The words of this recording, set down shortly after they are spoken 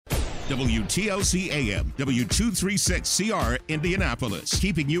WTLC AM, W236CR Indianapolis,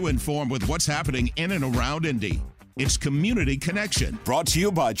 keeping you informed with what's happening in and around Indy. It's Community Connection, brought to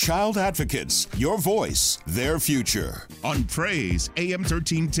you by Child Advocates, your voice, their future. On Praise, AM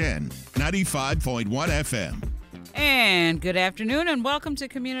 1310, 95.1 FM. And good afternoon and welcome to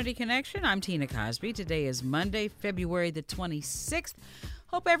Community Connection. I'm Tina Cosby. Today is Monday, February the 26th.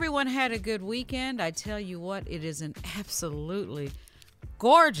 Hope everyone had a good weekend. I tell you what, it is an absolutely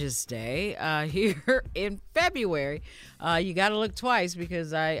gorgeous day here in February. You got to look twice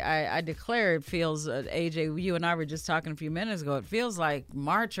because I declare it feels, AJ, you and I were just talking a few minutes ago, it feels like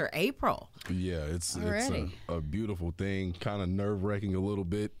March or April. Yeah, it's a beautiful thing, kind of nerve-wracking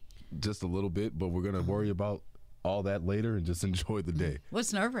just a little bit, but we're going to worry about all that later and just enjoy the day.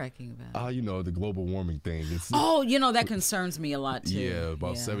 What's nerve-wracking about it? The global warming thing. That concerns me a lot too. Yeah,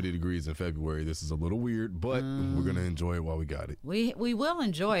 about 70 degrees in February. This is a little weird, but we're going to enjoy it while we got it. We will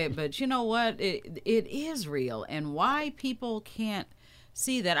enjoy it, but you know what? It is real, and why people can't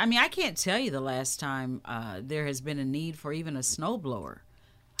see that. I mean, I can't tell you the last time there has been a need for even a snowblower.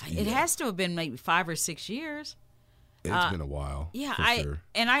 It has to have been maybe 5 or 6 years. It's been a while. Yeah, sure.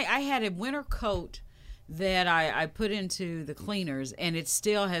 And I had a winter coat that I put into the cleaners, and it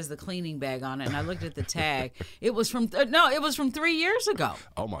still has the cleaning bag on it. And I looked at the tag; it was from 3 years ago.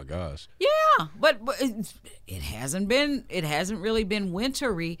 Oh my gosh! Yeah, but it hasn't really been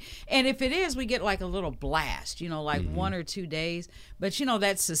wintry. And if it is, we get like a little blast, 1 or 2 days. But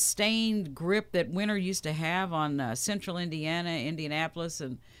that sustained grip that winter used to have on central Indiana, Indianapolis,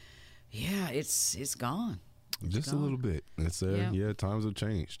 and yeah, it's gone. Just a little bit. It's times have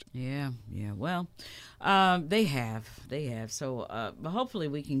changed. Yeah. Well, they have. So hopefully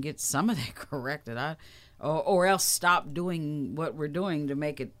we can get some of that corrected. Or else stop doing what we're doing to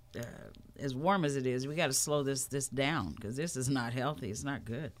make it as warm as it is. We got to slow this down because this is not healthy. It's not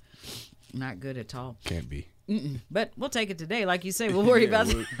good. Not good at all. Can't be. But we'll take it today. Like you say, we'll worry about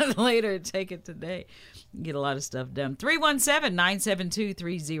that later. Take it today. Get a lot of stuff done.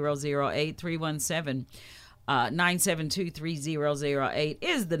 317-972-3008. 317 972-3008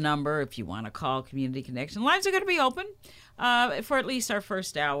 is the number if you want to call Community Connection. Lines are going to be open for at least our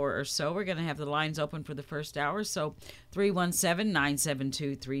first hour or so. We're going to have the lines open for the first hour, so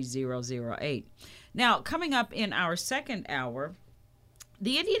 317-972-3008. Now, coming up in our second hour,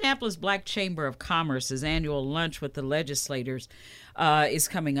 the Indianapolis Black Chamber of Commerce's annual lunch with the legislators is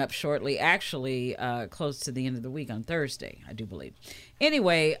coming up shortly, actually close to the end of the week on Thursday, I do believe.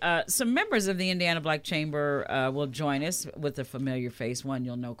 Anyway, some members of the Indiana Black Chamber will join us with a familiar face, one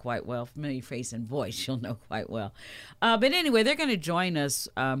you'll know quite well, familiar face and voice you'll know quite well. But anyway, they're going to join us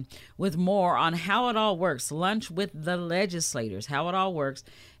with more on how it all works, lunch with the legislators, how it all works,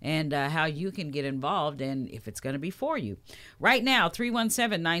 and how you can get involved and if it's going to be for you. Right now,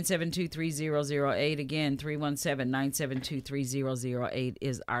 317-972-3008. Again, 317-972-3008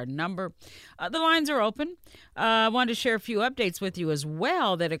 is our number. The lines are open. I wanted to share a few updates with you as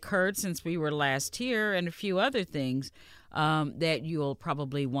well that occurred since we were last here and a few other things that you'll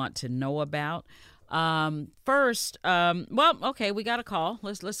probably want to know about. First, we got a call.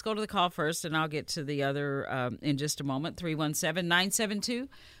 Let's go to the call first, and I'll get to the other in just a moment.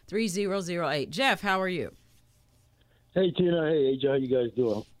 317-972-3008. Jeff, how are you? Hey, Tina. Hey, AJ. How you guys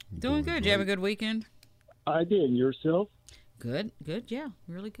doing? Doing good. Did you have a good weekend? I did. And yourself? Good. Yeah,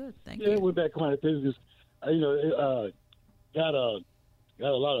 really good. Thank you. Yeah, we're back on it. This got a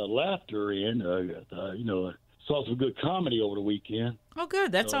lot of laughter in. Saw some good comedy over the weekend. Oh,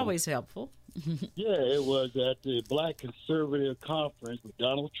 good. That's always helpful. Yeah, it was at the Black Conservative Conference with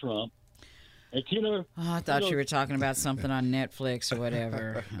Donald Trump. And Tina, I thought you were talking about something on Netflix or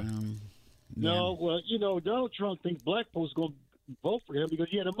whatever. No, well, Donald Trump thinks black folks going to vote for him because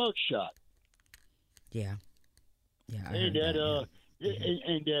he had a mug shot. Yeah. And that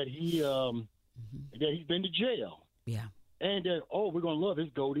he's been to jail. Yeah. And that we're going to love his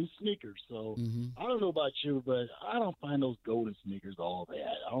golden sneakers. So I don't know about you, but I don't find those golden sneakers all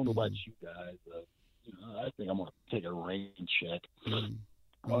bad. I don't know about you guys. I think I'm going to take a rain check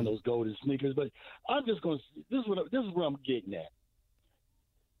on those golden sneakers. But I'm just going to. This is what I'm getting at.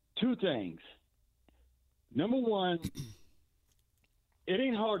 Two things. Number one, it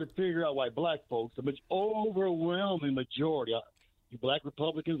ain't hard to figure out why black folks, the overwhelming majority, you black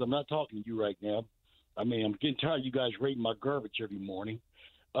Republicans, I'm not talking to you right now. I mean, I'm getting tired of you guys raiding my garbage every morning.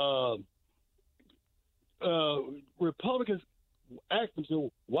 Republicans ask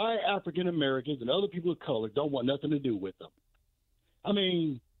themselves why African Americans and other people of color don't want nothing to do with them. I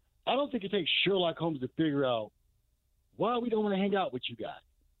mean, I don't think it takes Sherlock Holmes to figure out why we don't want to hang out with you guys.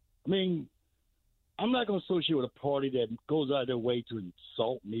 I mean, I'm not going to associate with a party that goes out of their way to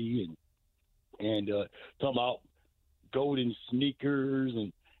insult me and talk about golden sneakers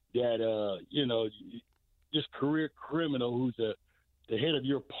and that, this career criminal who's the head of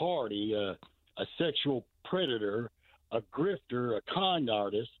your party, a sexual predator, a grifter, a con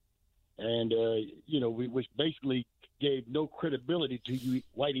artist, and, which basically gave no credibility to you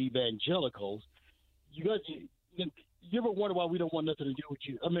white evangelicals. You ever wonder why we don't want nothing to do with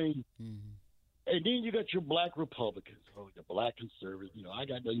you? I mean, and then you got your black Republicans, the black conservatives. I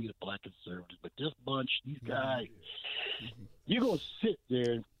got nothing against black conservatives, but this bunch, these guys, you're going to sit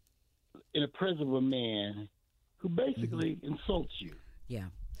there in the presence of a man who basically insults you. Yeah.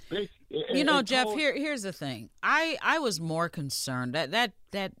 Jeff, here's the thing. I was more concerned that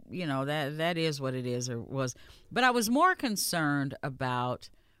is what it is or was, but I was more concerned about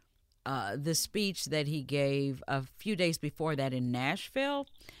the speech that he gave a few days before that in Nashville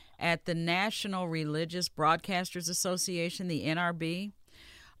at the National Religious Broadcasters Association, the NRB,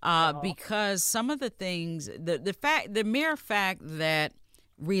 because some of the things, the mere fact that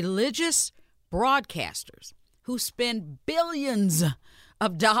religious broadcasters who spend billions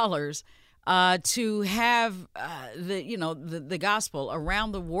of dollars to have the gospel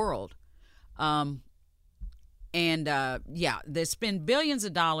around the world, they spend billions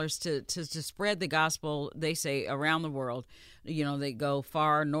of dollars to spread the gospel, they say, around the world. They go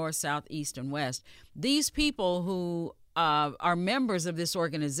far north, south, east, and west. These people who are members of this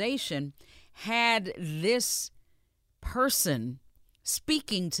organization had this person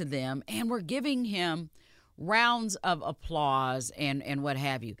speaking to them and were giving him rounds of applause and what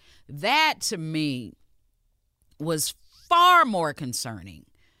have you. That, to me, was far more concerning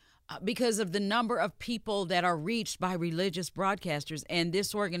because of the number of people that are reached by religious broadcasters, and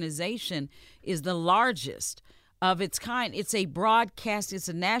this organization is the largest of its kind. It's a broadcast. It's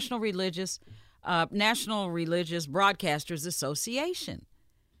a National Religious Broadcasters Association.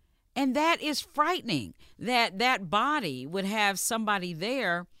 And that is frightening that body would have somebody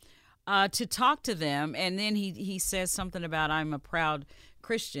there to talk to them. And then he says something about, I'm a proud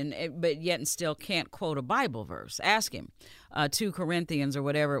Christian, but yet and still can't quote a Bible verse. Ask him, 2 Corinthians or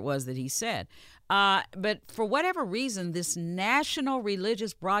whatever it was that he said. But for whatever reason, this National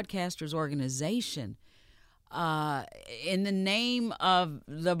Religious Broadcasters Organization, in the name of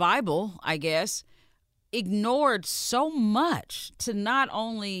the Bible, I guess, ignored so much to not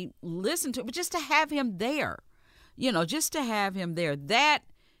only listen to it, but just to have him there. Just to have him there. That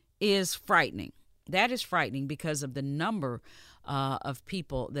is frightening. That is frightening because of the number of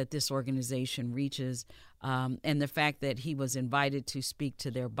people that this organization reaches, and the fact that he was invited to speak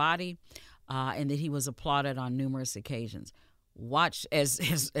to their body, and that he was applauded on numerous occasions. Watch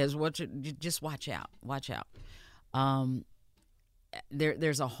just watch out. Watch out.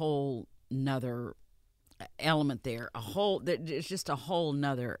 There's a whole nother element there. There's just a whole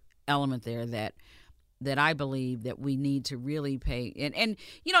nother element there that I believe that we need to really pay. And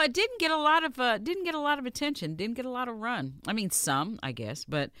it didn't get a lot of attention, didn't get a lot of run. I mean, some, I guess,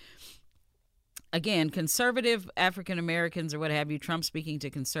 but again, conservative African Americans or what have you, Trump speaking to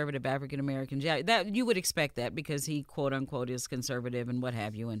conservative African Americans, that you would expect that because he quote unquote is conservative and what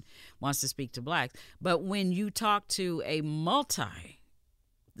have you and wants to speak to blacks. But when you talk to a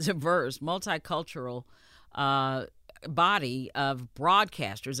diverse, multicultural body of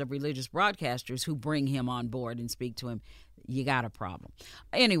broadcasters, of religious broadcasters who bring him on board and speak to him, you got a problem.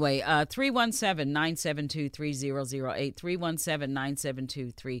 Anyway, 317-972-3008,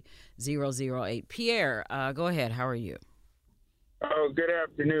 317-972-3008. Pierre, go ahead. How are you? Oh, good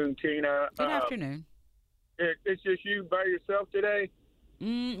afternoon, Tina. Good afternoon. It's just you by yourself today?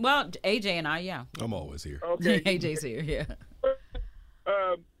 Well, AJ and I, yeah. I'm always here. Okay. AJ's here, yeah.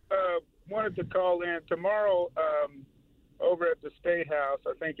 Wanted to call in tomorrow over at the State House,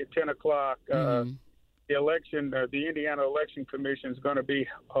 I think at 10 o'clock. The election, the Indiana Election Commission is going to be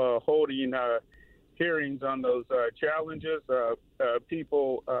holding hearings on those challenges,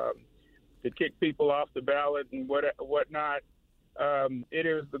 people to kick people off the ballot and whatnot. It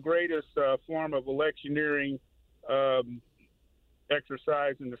is the greatest form of electioneering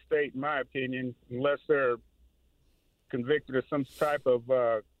exercise in the state, in my opinion, unless they're convicted of some type of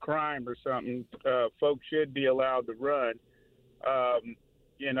crime or something. Folks should be allowed to run.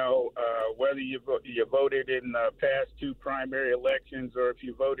 Whether you voted in the past 2 primary elections or if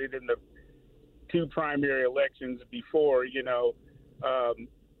you voted in the 2 primary elections before,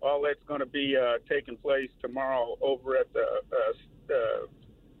 all that's going to be taking place tomorrow over at the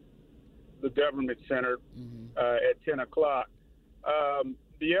government center at 10 o'clock.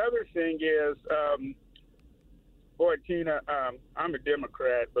 The other thing is, boy, Tina, I'm a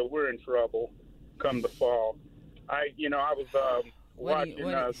Democrat, but we're in trouble. come the fall. I was watching.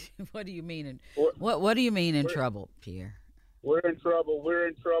 What do you mean? What do you mean in trouble, Pierre? We're in trouble. We're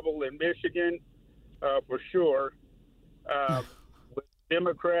in trouble in Michigan, for sure. With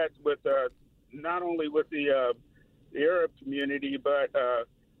Democrats, with not only with the Arab community, but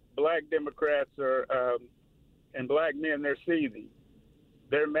black Democrats and black men, they're seething.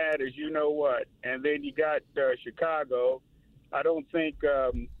 They're mad as you know what. And then you got Chicago. I don't think,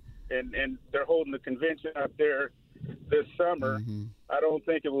 and they're holding the convention up there this summer. Mm-hmm. I don't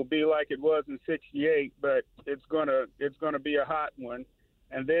think it will be like it was in '68, but it's gonna be a hot one.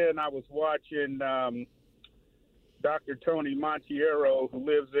 And then I was watching Dr. Tony Monteiro, who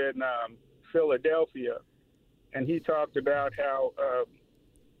lives in Philadelphia, and he talked about how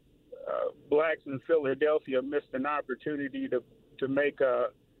blacks in Philadelphia missed an opportunity to make a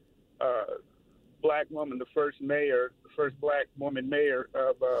black woman the first black woman mayor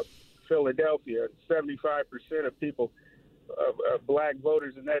of Philadelphia. 75% of people, black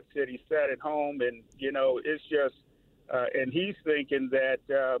voters in that city, sat at home, and it's just. And he's thinking that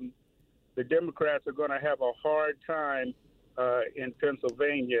the Democrats are going to have a hard time in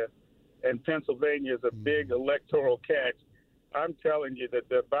Pennsylvania, and Pennsylvania is a big electoral catch. I'm telling you that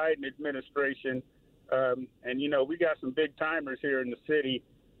the Biden administration, and we got some big timers here in the city.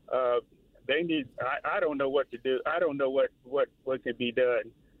 They need. I don't know what to do. I don't know what can be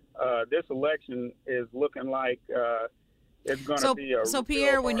done. This election is looking like it's going to be a. So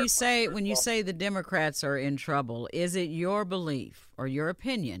Pierre, when you say the Democrats are in trouble, is it your belief or your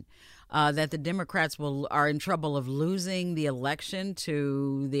opinion that the Democrats are in trouble of losing the election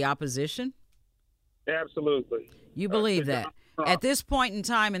to the opposition? Absolutely. You believe that at this point in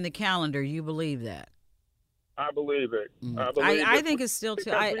time in the calendar, you believe that. I believe it. I think it's still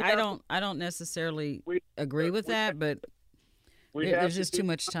too. I don't necessarily agree with that, but there's just too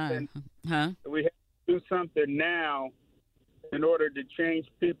much time, huh? We have to do something now in order to change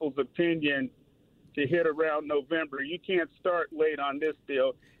people's opinion to hit around November. You can't start late on this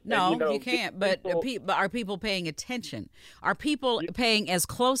deal. No, you can't. But are people paying attention? Are people paying as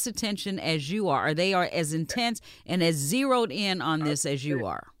close attention as you are? Are they as intense and as zeroed in on this as you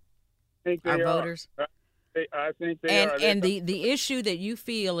are? Our voters? I think they are. And the issue that you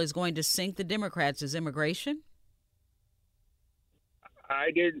feel is going to sink the Democrats is immigration? I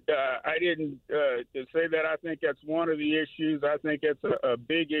didn't say that. I think that's one of the issues. I think it's a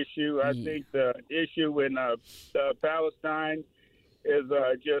big issue. I think the issue in Palestine is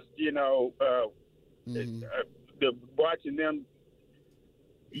just watching them.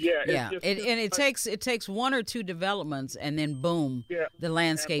 Yeah. It takes one or two developments, and then boom, the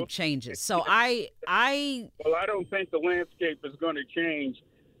landscape changes. So I don't think the landscape is going to change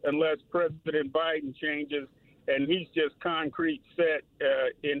unless President Biden changes. And he's just concrete set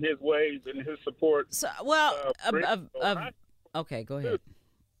in his ways and his support. So, okay, go ahead.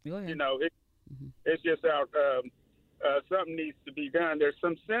 It's just out. Something needs to be done. There's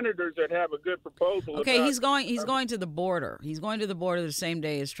some senators that have a good proposal. Okay, he's going to the border. He's going to the border the same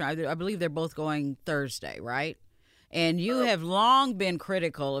day as Trump. I believe they're both going Thursday, right? And you have long been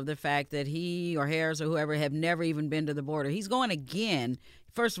critical of the fact that he or Harris or whoever have never even been to the border. He's going again.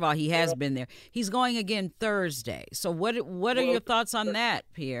 First of all, he has been there. He's going again Thursday. So what are your thoughts on that,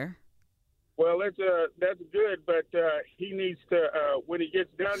 Pierre? Well, that's good, but he needs to when he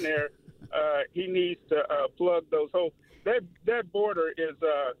gets down there, he needs to plug those holes. That border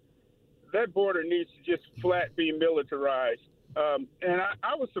needs to just flat be militarized. And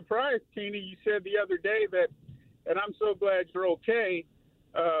I was surprised, Tina. You said the other day that, and I'm so glad you're okay.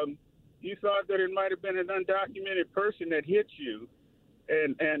 You thought that it might have been an undocumented person that hit you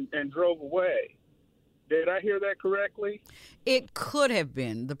and drove away. Did I hear that correctly? It could have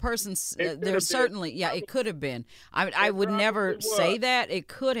been. The person, there's certainly, it could have been. I would never say that. It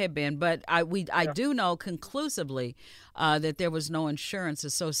could have been, but I do know conclusively that there was no insurance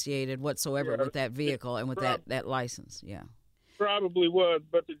associated whatsoever with that vehicle and with that license. Yeah. Probably was,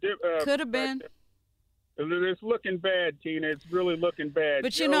 but could have been. It's looking bad, Tina. It's really looking bad.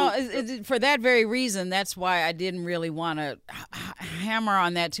 But for that very reason, that's why I didn't really want to hammer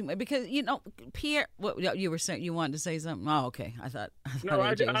on that too much. Because Pierre, what you were saying, you wanted to say something. Oh, okay. I'll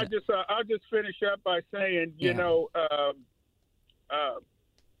just finish up by saying,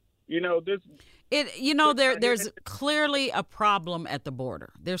 there's clearly a problem at the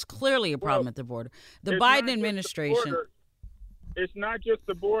border. There's clearly a problem at the border. The Biden administration. It's not just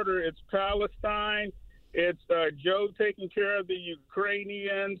the border. It's Palestine. It's Joe taking care of the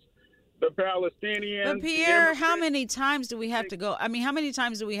Ukrainians, the Palestinians. But Pierre, how many times do we have to go? I mean, how many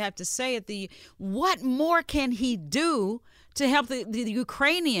times do we have to say what more can he do to help the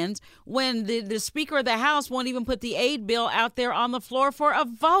Ukrainians when the Speaker of the House won't even put the aid bill out there on the floor for a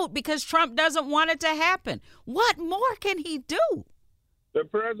vote because Trump doesn't want it to happen? What more can he do? The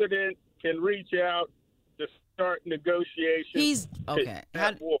president can reach out to start negotiations. Okay.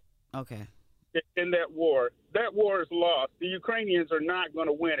 Okay. In that war is lost. The Ukrainians are not going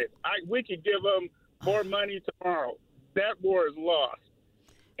to win it. We could give them more money tomorrow. That war is lost.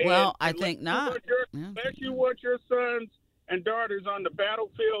 Well, I think not. Unless you want your sons and daughters on the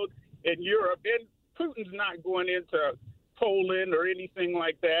battlefield in Europe, and Putin's not going into Poland or anything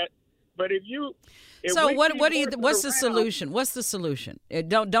like that. But what's the solution? What's the solution?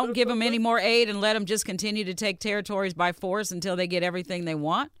 Don't give them any more aid and let them just continue to take territories by force until they get everything they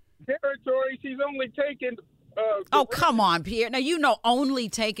want? Territories, he's only taken. Come on, Pierre. Now, only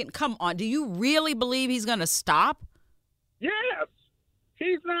taken. Come on. Do you really believe he's going to stop? Yes.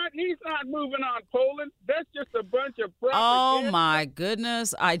 He's not moving on Poland. That's just a bunch of propaganda. Oh, my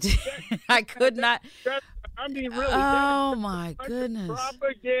goodness. I could not. Really. Oh, my goodness.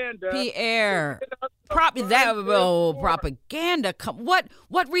 Propaganda. Pierre. Propaganda.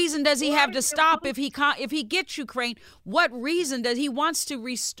 What reason does he have to stop if he gets Ukraine? What reason does he wants to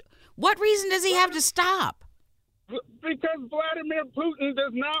What reason does he have to stop? Because Vladimir Putin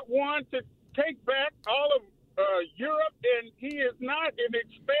does not want to take back all of Europe, and he is not an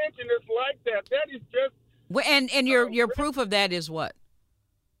expansionist like that. That is just. And your proof of that is what?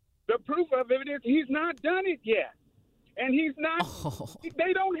 The proof of it is he's not done it yet, and he's not.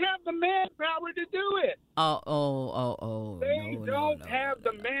 They don't have the manpower to do it. They don't have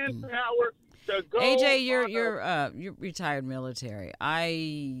the manpower to go. AJ, you're retired military.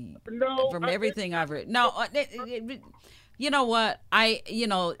 From everything I've read. No, you know what?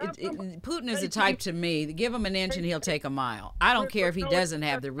 Putin is the type to me. Give him an inch and he'll take a mile. I don't care if he doesn't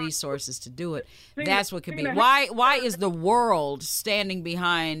have the resources to do it. That's what could be. Why is the world standing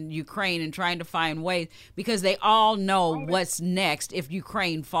behind Ukraine and trying to find ways? Because they all know what's next if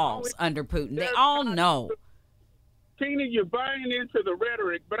Ukraine falls under Putin. They all know. Tina, you're buying into the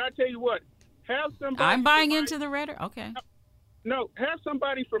rhetoric, but I tell you what, have somebody. I'm buying into the rhetoric. Okay. No, have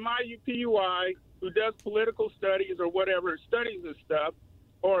somebody from IUPUI who does political studies or whatever, studies this stuff,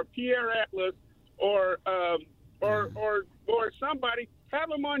 or Pierre Atlas, or somebody, have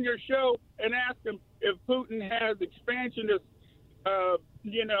them on your show and ask them if Putin has expansionist,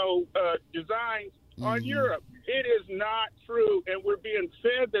 designs on Europe. It is not true, and we're being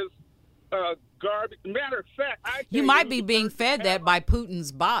fed this garbage. Matter of fact, you might be being fed that by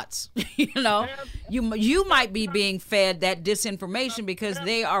Putin's bots. You might be being fed that disinformation because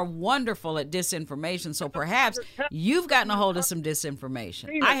they are wonderful at disinformation. So perhaps you've gotten a hold of some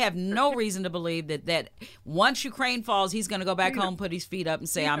disinformation. I have no reason to believe that once Ukraine falls, he's going to go back home, put his feet up, and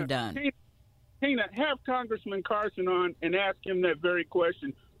say, "I'm done." Tina, have Congressman Carson on and ask him that very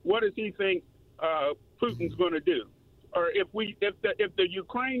question. What does he think Putin's going to do? Or if the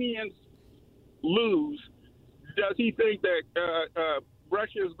Ukrainians lose, does he think that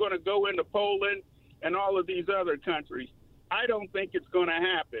Russia is going to go into Poland and all of these other countries? I don't think it's going to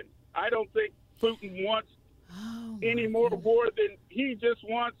happen. I don't think Putin wants any more war than he just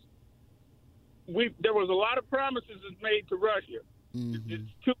wants. There was a lot of promises made to Russia. Mm-hmm.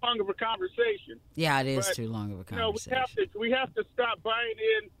 It's too long of a conversation. Yeah, it is too long of a conversation. We have to stop buying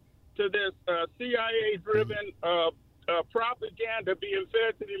into this CIA-driven propaganda being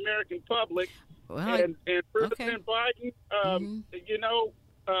fed to the American public. And President Biden,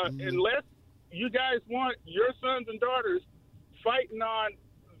 unless you guys want your sons and daughters fighting on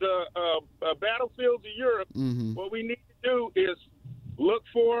the battlefields of Europe, what we need to do is look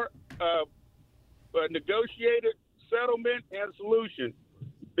for a negotiated settlement and solution,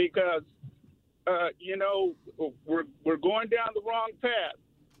 because we're going down the wrong path,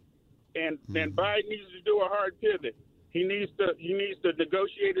 and Biden needs to do a hard pivot. He needs to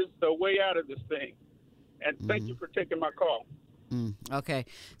negotiate his way out of this thing. And thank you for taking my call. Okay.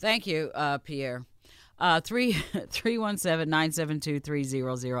 Thank you, Pierre.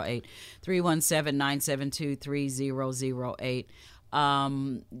 317-972-3008. 317-972-3008.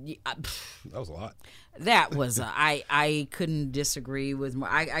 That was a lot. That was I couldn't disagree with more.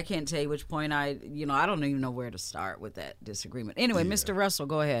 I can't tell you which point I don't even know where to start with that disagreement. Anyway, Mr. Russell,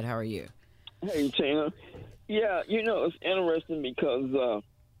 go ahead. How are you? Hey, Tina. Yeah, it's interesting because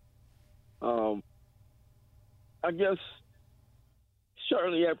I guess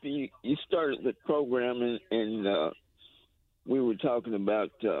shortly after you started the program and we were talking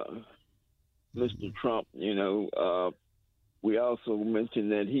about Mr. Trump, we also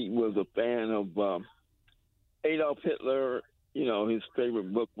mentioned that he was a fan of Adolf Hitler. His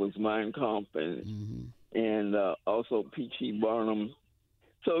favorite book was Mein Kampf, and and also P.T. Barnum.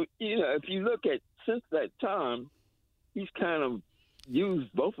 So, if you look at since that time, he's kind of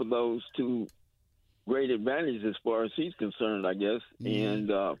used both of those to great advantage as far as he's concerned, I guess.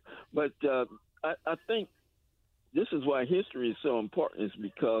 And but I think this is why history is so important, is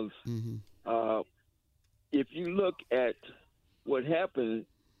because if you look at what happened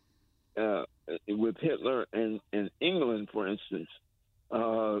with Hitler and England, for instance,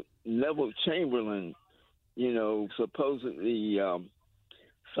 Neville Chamberlain, supposedly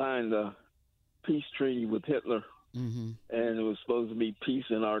signed a peace treaty with Hitler, and it was supposed to be peace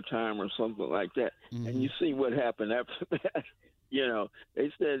in our time or something like that. And you see what happened after that.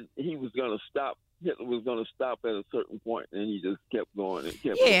 They said he was going to stop. Hitler was going to stop at a certain point, and he just kept going and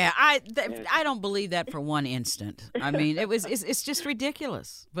kept going. I don't believe that for one instant. I mean, it's just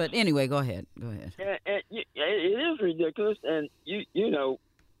ridiculous. But anyway, go ahead. And it is ridiculous, and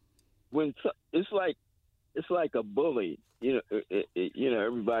when it's like a bully.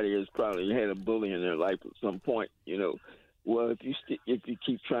 Everybody has probably had a bully in their life at some point. Well, if you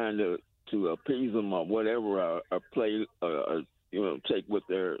keep trying to appease them or whatever, or play, take what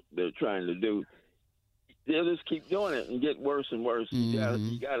they're trying to do, they'll just keep doing it and get worse and worse. You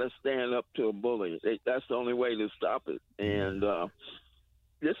gotta stand up to a bully. That's the only way to stop it. And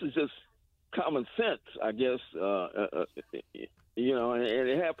this is just common sense, I guess. And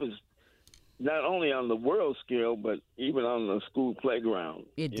it happens not only on the world scale, but even on the school playground.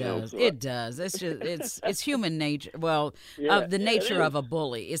 It does. It does. It's just it's human nature. Well, the nature of a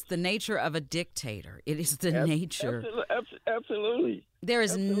bully. It's the nature of a dictator. It is the nature. Absolutely. There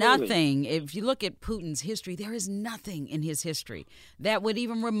is nothing. If you look at Putin's history, there is nothing in his history that would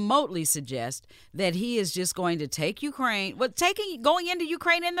even remotely suggest that he is just going to take Ukraine. Well, going into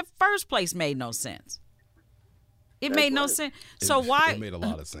Ukraine in the first place made no sense. It made no sense. So why? It made a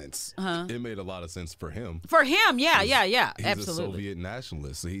lot of sense. It made a lot of sense for him. For him, yeah, He's absolutely. a Soviet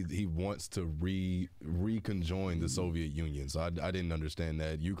nationalist. He wants to reconjoin the Soviet Union. So I didn't understand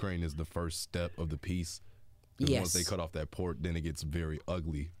that. Ukraine is the first step of the peace. Yes. Once they cut off that port, then it gets very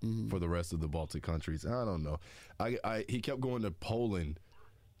ugly for the rest of the Baltic countries. I don't know. He kept going to Poland,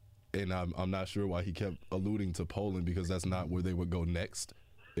 and I'm not sure why he kept alluding to Poland, because that's not where they would go next.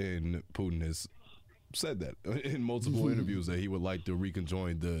 And Putin has said that in multiple interviews, that he would like to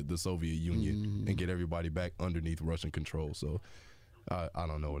reconjoin the Soviet Union and get everybody back underneath Russian control. So I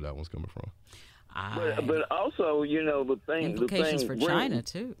don't know where that one's coming from. But also, the implications for China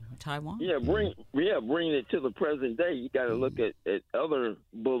too, Taiwan. Bringing it to the present day. You got to look at other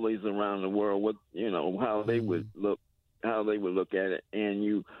bullies around the world. What how they would look at it, and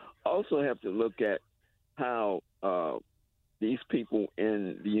you also have to look at how these people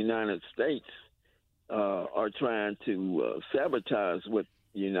in the United States are trying to sabotage what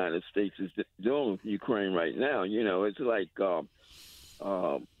the United States is doing with Ukraine right now. It's like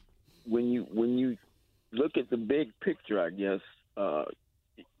when you look at the big picture, I guess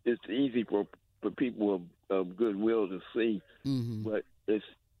it's easy for people of goodwill to see, but it's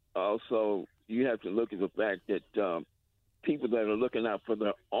also, you have to look at the fact that people that are looking out for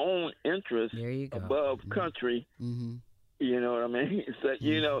their own interests above country. You know what I mean? So,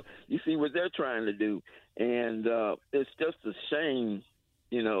 you see what they're trying to do. And it's just a shame.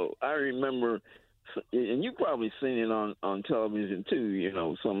 I remember, and you've probably seen it on television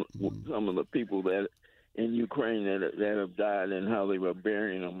too, some of the people that in Ukraine that have died and how they were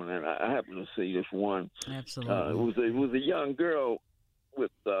burying them. And I happened to see this one. Absolutely. It was a young girl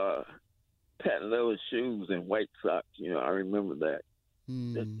with patent leather shoes and white socks. I remember that.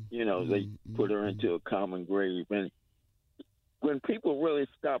 They put her into a common grave. And when people really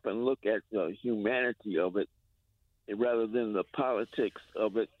stop and look at the humanity of it, rather than the politics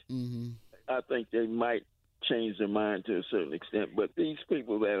of it, I think they might change their mind to a certain extent. But these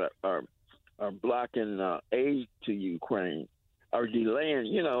people that are blocking aid to Ukraine are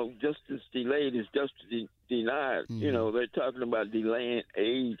delaying, justice delayed is justice denied. They're talking about delaying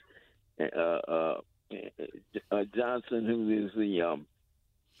aid. Johnson, who is the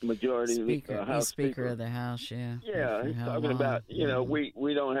majority House Speaker of the House, yeah, he's talking about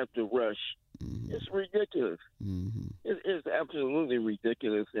we don't have to rush. It's ridiculous. It's absolutely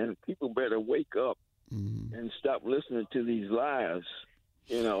ridiculous, and people better wake up and stop listening to these lies.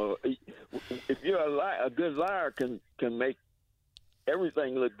 If you're a good liar can make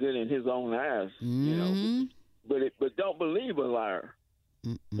everything look good in his own eyes. But don't believe a liar.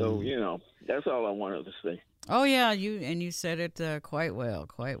 So that's all I wanted to say. Oh yeah, you said it quite well.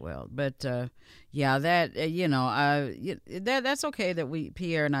 But yeah, that that's okay that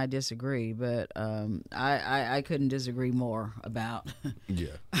Pierre and I disagree, but I couldn't disagree more about.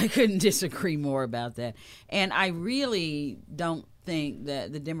 Yeah, I couldn't disagree more about that, and I really don't think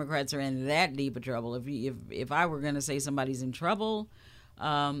that the Democrats are in that deep of trouble. If I were going to say somebody's in trouble,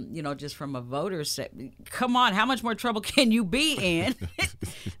 just from a voter set, come on, how much more trouble can you be in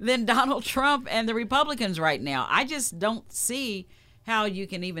than Donald Trump and the Republicans right now? I just don't see how you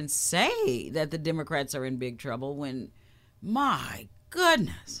can even say that the Democrats are in big trouble when, my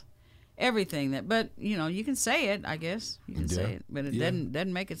goodness, everything that. But you can say it. I guess you can say it, but it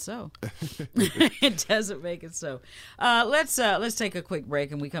doesn't make it so. It doesn't make it so. Let's take a quick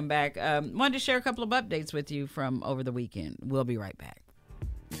break, and we come back. Wanted to share a couple of updates with you from over the weekend. We'll be right back.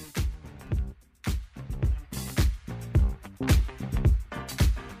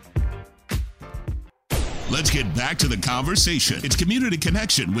 Let's get back to the conversation. It's Community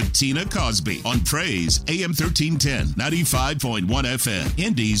Connection with Tina Cosby on Praise AM 1310, 95.1 FM,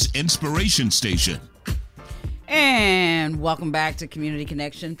 Indy's Inspiration Station. And welcome back to Community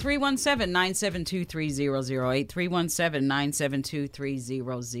Connection. 317-972-3008.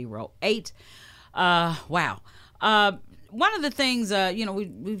 317-972-3008. Wow. One of the things,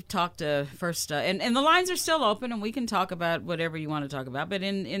 we've talked first, and the lines are still open, and we can talk about whatever you want to talk about. But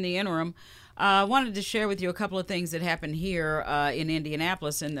in the interim, I wanted to share with you a couple of things that happened here in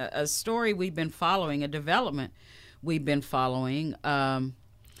Indianapolis, and a story we've been following, a development we've been following, has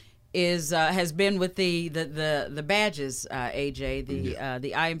been with the badges, AJ,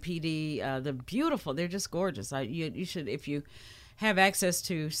 the IMPD, the beautiful. They're just gorgeous. You should, if you have access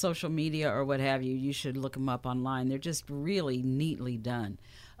to social media or what have you, you should look them up online. They're just really neatly done.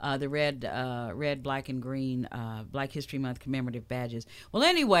 The red, black, and green Black History Month commemorative badges. Well,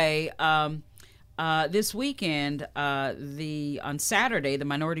 anyway, this weekend, on Saturday, the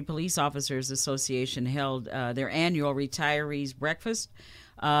Minority Police Officers Association held their annual retirees breakfast.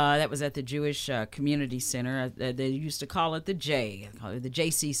 That was at the Jewish Community Center. They used to call it the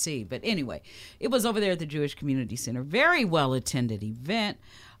JCC. But anyway, it was over there at the Jewish Community Center. Very well-attended event.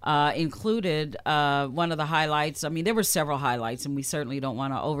 Included one of the highlights. I mean, there were several highlights, and we certainly don't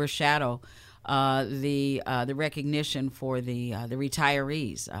want to overshadow the recognition for the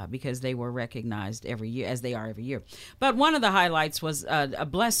retirees because they were recognized every year, as they are every year. But one of the highlights was a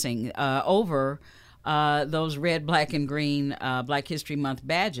blessing over those red, black, and green Black History Month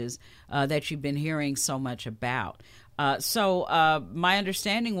badges that you've been hearing so much about. So my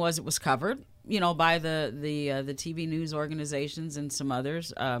understanding was it was covered, by the TV news organizations and some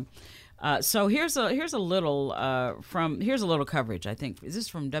others. So here's a little coverage. I think, is this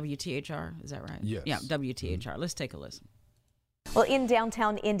from WTHR? Is that right? Yes. Yeah, WTHR. Let's take a listen. Well, in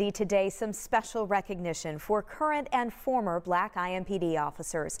downtown Indy today, some special recognition for current and former Black IMPD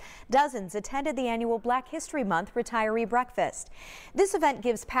officers. Dozens attended the annual Black History Month retiree breakfast. This event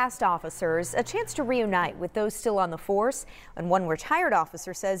gives past officers a chance to reunite with those still on the force. And one retired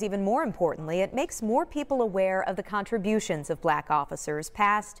officer says, even more importantly, it makes more people aware of the contributions of Black officers,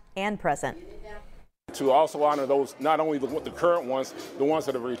 past and present. To also honor those, not only the current ones, the ones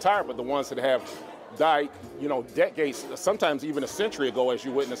that have retired, but the ones that have died, decades, sometimes even a century ago, as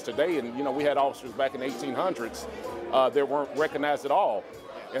you witnessed today. And, we had officers back in the 1800s that weren't recognized at all.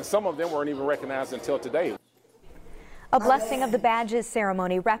 And some of them weren't even recognized until today. A blessing of the badges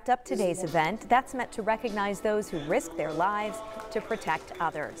ceremony wrapped up today's event. That's meant to recognize those who risk their lives to protect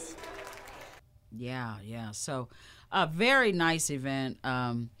others. Yeah. So a very nice event.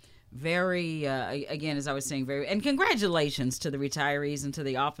 Very, again, as I was saying, and congratulations to the retirees and to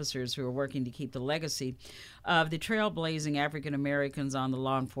the officers who are working to keep the legacy of the trailblazing African Americans on the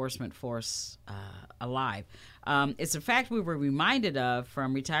law enforcement force alive. It's a fact we were reminded of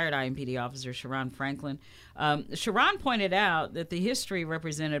from retired IMPD officer Sharon Franklin. Sharon pointed out that the history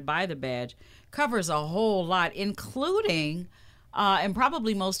represented by the badge covers a whole lot, including and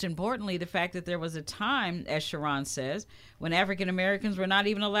probably most importantly, the fact that there was a time, as Sharon says, when African Americans were not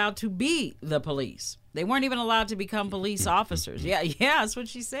even allowed to be the police. They weren't even allowed to become police officers. Yeah, that's what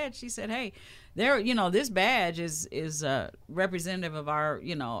she said. She said, "Hey, this badge is representative of our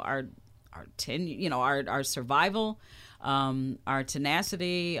survival, our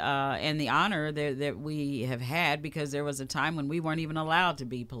tenacity, and the honor that we have had, because there was a time when we weren't even allowed to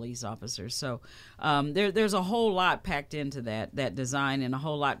be police officers." So there's a whole lot packed into that design, and a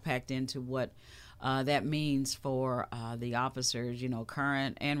whole lot packed into what that means for the officers,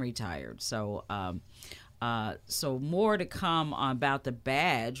 current and retired. So so more to come about the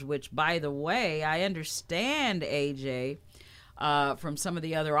badge, which, by the way, I understand, AJ, from some of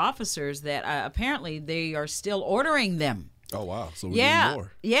the other officers that apparently they are still ordering them. Oh, wow. So we need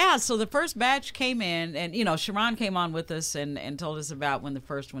more. Yeah. So the first batch came in, and, Sharon came on with us and told us about when the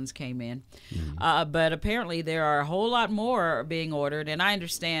first ones came in. Mm-hmm. But apparently there are a whole lot more being ordered. And I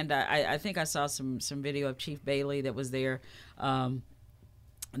understand, I think I saw some video of Chief Bailey that was there.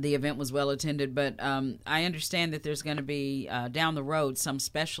 The event was well attended, but I understand that there's going to be down the road some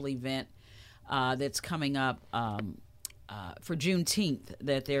special event that's coming up for Juneteenth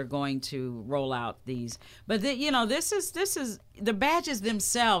that they're going to roll out these. But this is the badges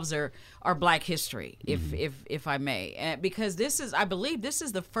themselves are Black history, if I may, because I believe this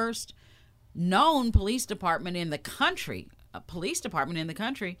is the first known police department in the country. To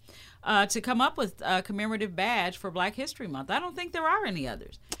come up with a commemorative badge for Black History Month. I don't think there are any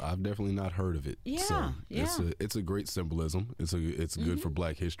others. I've definitely not heard of it. Yeah, It's a great symbolism. It's good for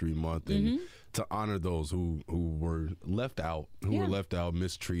Black History Month and to honor those who were left out,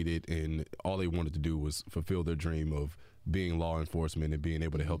 mistreated, and all they wanted to do was fulfill their dream of being law enforcement and being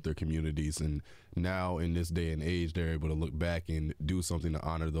able to help their communities. And now in this day and age, they're able to look back and do something to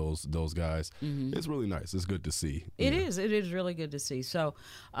honor those guys. It's really nice. It's good to see. It is really good to see. So,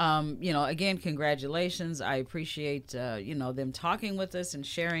 again, congratulations. I appreciate, them talking with us and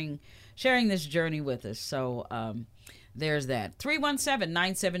sharing this journey with us. So, there's that.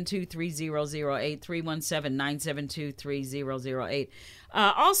 317-972-3008, 317-972-3008.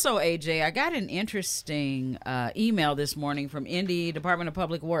 Also, AJ, I got an interesting email this morning from Indy Department of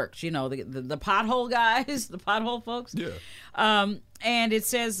Public Works, the pothole guys, the pothole folks. Yeah. And it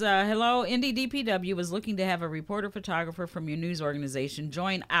says, hello, Indy DPW is looking to have a reporter-photographer from your news organization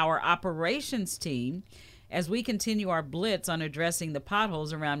join our operations team as we continue our blitz on addressing the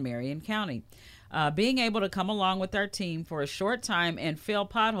potholes around Marion County. Being able to come along with our team for a short time and fill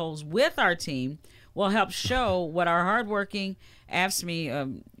potholes with our team will help show what our hardworking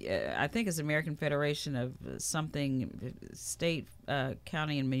AFSCME, I think it's American Federation of something, state,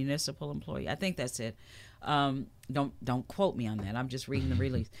 county, and municipal employee. I think that's it. Don't quote me on that. I'm just reading the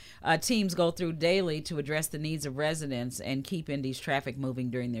release. Teams go through daily to address the needs of residents and keep Indy's traffic moving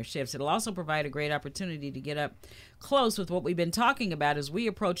during their shifts. It'll also provide a great opportunity to get up close with what we've been talking about as we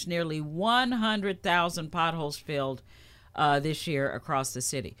approach nearly 100,000 potholes filled this year across the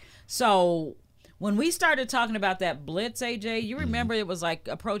city. So when we started talking about that blitz, AJ, you remember it was like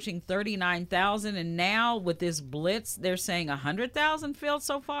approaching 39,000, and now with this blitz, they're saying 100,000 filled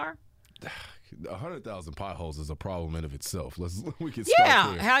so far? 100,000 potholes is a problem in of itself. We can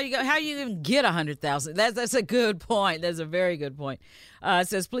start there. How you even get 100,000? That's a good point. That's a very good point. It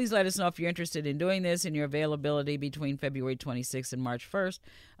says, please let us know if you're interested in doing this and your availability between February 26th and March 1st.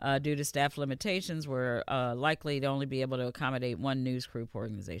 Due to staff limitations, we're likely to only be able to accommodate one news crew per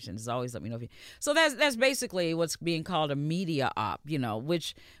organization. As always, let me know if you. So that's basically what's being called a media op.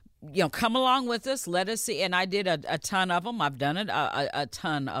 Which. Come along with us. Let us see. And I did a ton of them. I've done it a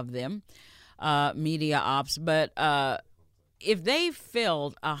ton of them. Media ops, but if they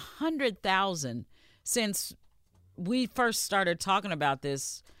filled 100,000 since we first started talking about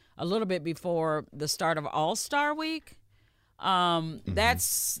this a little bit before the start of All-Star Week,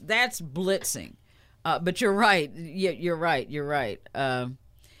 that's blitzing. But you're right. You're right.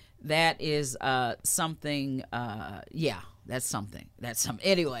 That is something. That's something.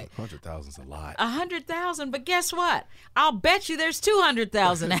 Anyway, 100,000 is a lot. 100,000, but guess what? I'll bet you there's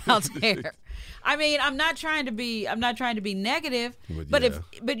 200,000 out there. I mean, I'm not trying to be negative,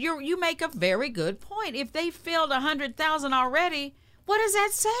 but you make a very good point. If they filled 100,000 already, what does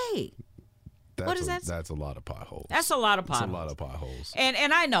that say? That's a lot of potholes. That's a lot of potholes. It's a lot of potholes.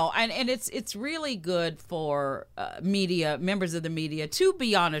 And I know, and it's really good for members of the media to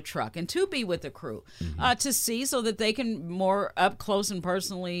be on a truck and to be with the crew, to see so that they can more up close and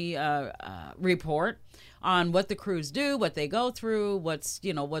personally report on what the crews do, what they go through, what's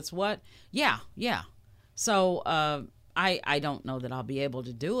what. Yeah. So I don't know that I'll be able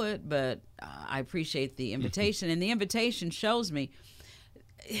to do it, but I appreciate the invitation, and the invitation shows me.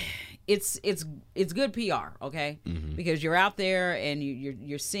 It's good PR, okay? Because you're out there and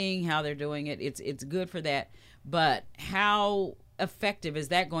you're seeing how they're doing it. It's good for that. But how effective is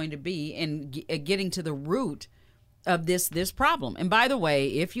that going to be in getting to the root of this problem? And by the way,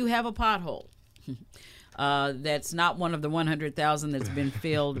 if you have a pothole that's not one of the 100,000 that's been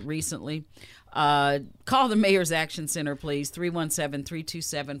filled recently, call the Mayor's Action Center, please.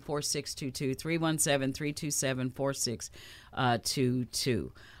 317-327-4622.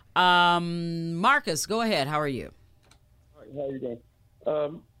 317-327-4622. Marcus, go ahead. How are you? How are you doing?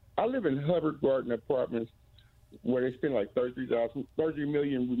 I live in Hubbard Garden Apartments, where they spend like $33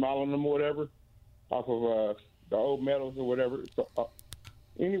 million remodeling them or whatever, off of the old metals or whatever. So,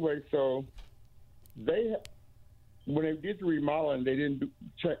 anyway, so when they did the remodeling, they didn't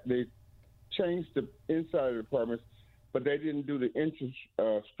they changed the inside of the apartments, but they didn't do the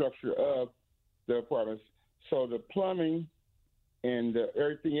infrastructure of the apartments. So the plumbing and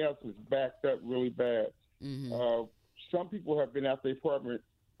everything else is backed up really bad. Mm-hmm. Some people have been out the apartment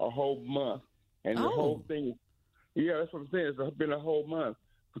a whole month, and the whole thing. Yeah, that's what I'm saying. It's been a whole month.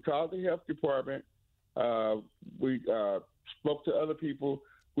 We called the health department. We spoke to other people.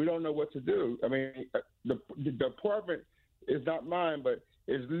 We don't know what to do. I mean, the apartment is not mine, but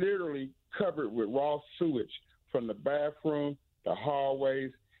it's literally covered with raw sewage from the bathroom, the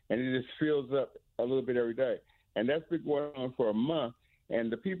hallways, and it just fills up a little bit every day. And that's been going on for a month. And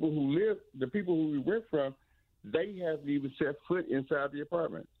the people who we went from, they haven't even set foot inside the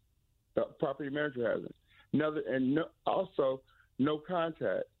apartment. The property manager hasn't. Also, no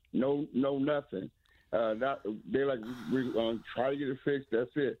contact, no nothing. They're like, we're going to try to get it fixed.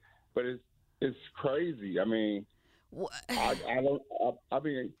 That's it. But it's crazy. I mean, I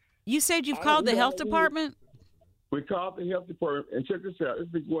mean. You said you've called the health department? We called the health department, and check this out.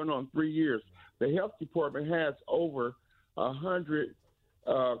 It's been going on 3 years. The health department has over 100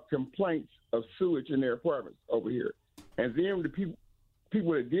 complaints of sewage in their apartments over here. And then the people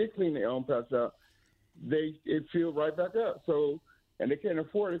that did clean their own parts out, it filled right back up. So, and they can't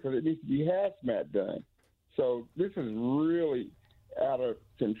afford it because it needs to be hazmat done. So this is really out of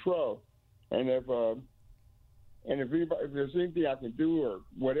control. And if there's anything I can do or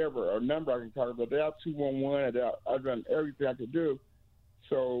whatever, or number I can call, but they're 211. I've done everything I could do.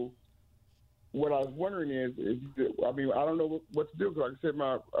 So what I was wondering is I mean, I don't know what to do because, like I said,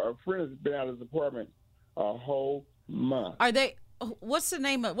 my friend has been out of his apartment a whole month. Are they? What's the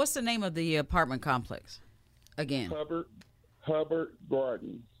name of the apartment complex? Again, Hubbard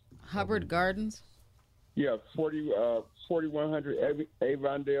Gardens. Hubbard Gardens. Yeah, 4100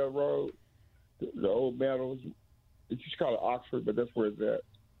 Avondale Road, the old metals. You just call it Oxford, but that's where it's at.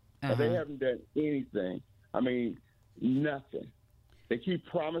 Uh-huh. They haven't done anything. I mean, nothing. They keep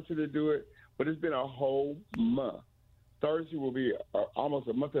promising to do it, but it's been a whole month. Thursday will be almost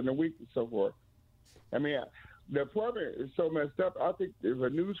a month and a week and so forth. I mean, the apartment is so messed up. I think if a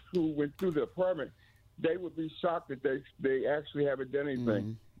news crew went through the apartment, they would be shocked that they actually haven't done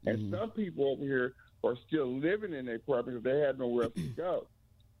anything. Mm-hmm. And some people over here are still living in their apartment because they had nowhere else to go.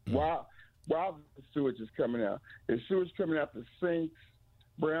 While the sewage is coming out. The sewage coming out the sinks,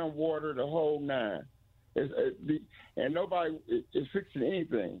 brown water, the whole nine. And nobody is fixing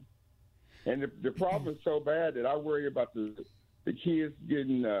anything. And the problem is so bad that I worry about the kids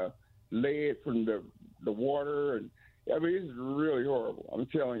getting lead from the water. And I mean, it's really horrible. I'm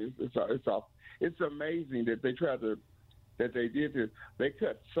telling you, it's amazing that they did this. They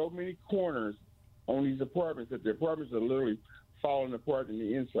cut so many corners on these apartments that the apartments are literally falling apart in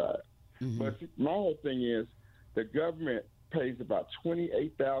the inside. Mm-hmm. But my whole thing is the government pays about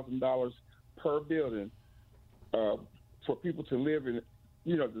 $28,000 per building for people to live in,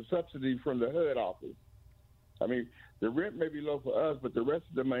 the subsidy from the HUD office. I mean, the rent may be low for us, but the rest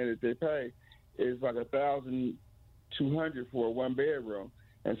of the money that they pay is like $1,200 for a one bedroom.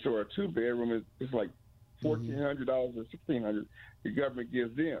 And so a two bedroom is like $1,400 or $1,600 the government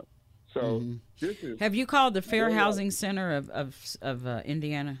gives them. So this is. Have you called the Fair Housing Center of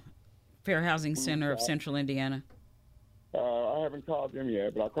Indiana? Fair Housing Center of Central Indiana? I haven't called them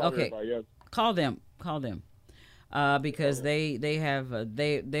yet, but I called everybody else. Call them, because they have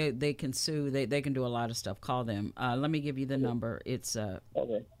they can sue. They can do a lot of stuff. Call them. Let me give you the number. It's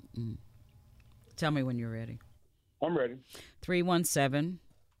okay. Tell me when you're ready. I'm ready.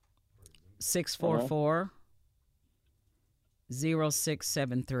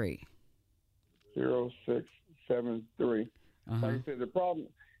 317-644-0673. 0673. Like I said, the problem.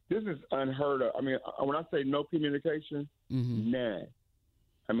 This is unheard of. I mean, when I say no communication, none.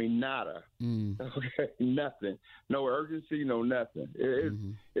 I mean, nada. Okay, nothing. No urgency, no nothing.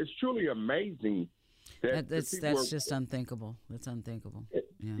 It's truly amazing. That's just unthinkable. That's unthinkable.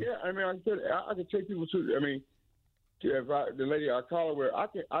 Yeah, I mean, I can take people to. I mean, the lady I call her, where I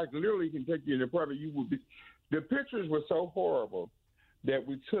literally can take you in the apartment. You would be. The pictures were so horrible that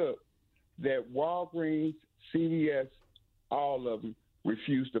we took that Walgreens, CVS, all of them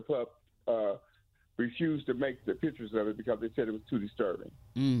refused to make the pictures of it because they said it was too disturbing.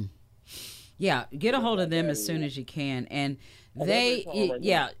 Yeah, get a hold of them as soon as you can, and they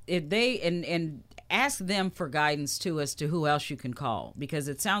ask them for guidance too as to who else you can call, because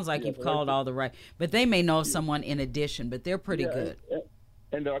it sounds like you've called all the right, but they may know of someone in addition, but they're pretty good.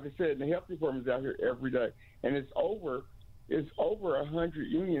 And like I said, the health department is out here every day, and it's over 100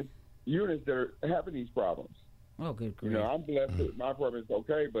 units that are having these problems. Oh, good grief. I'm blessed that my apartment's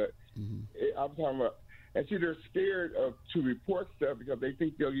okay, but I'm talking about, and see, they're scared to report stuff because they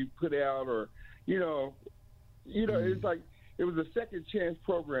think they'll get put out, or it's like it was a second chance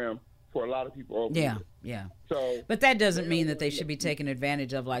program for a lot of people over there. Yeah. So, but that doesn't mean that they should be taken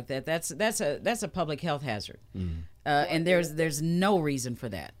advantage of like that. That's a public health hazard, and there's no reason for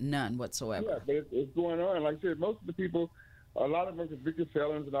that, none whatsoever. Yeah, but it's going on. Like I said, most of the people, a lot of them convicted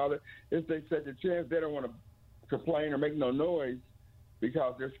felons and all that. If they second chance, they don't want to complain or make no noise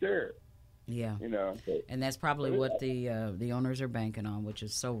because they're scared. Yeah, So, and that's probably what the owners are banking on, which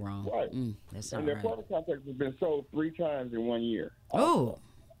is so wrong. Right. That's not and their right. apartment complex has been sold 3 times in 1 year. Oh.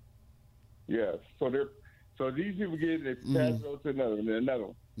 Yes. So these people get it, they pass it over to another one, and another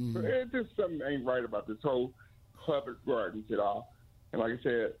one. So it's just something ain't right about this whole public gardens at all. And like I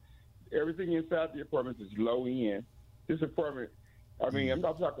said, everything inside the apartment is low end. This apartment, I mean, I'm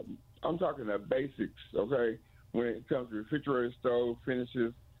talking the basics, okay? When it comes to refrigerator, stove,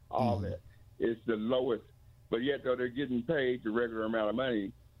 finishes, all that. It's the lowest. But yet, though, they're getting paid the regular amount of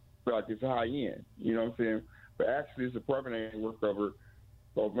money, but like it's high end. You know what I'm saying? But actually, this apartment ain't worth over,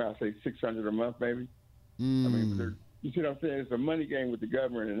 I say $600 a month, maybe. I mean, you see what I'm saying? It's a money game with the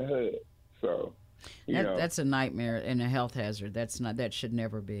government and the HUD. So, that's a nightmare and a health hazard. That should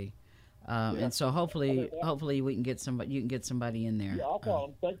never be. And so hopefully we can get somebody. You can get somebody in there. Yeah, I'll call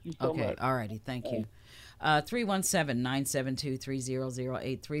them. Thank you so much. Okay, all righty. Thank you.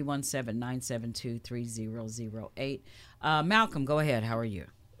 317-972-3008. 317-972-3008. Malcolm, go ahead. How are you?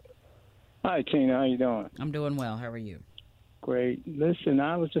 Hi, Tina. How you doing? I'm doing well. How are you? Great. Listen,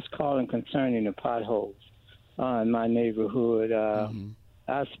 I was just calling concerning the potholes in my neighborhood.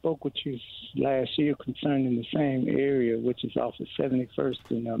 I spoke with you last year concerning the same area, which is off of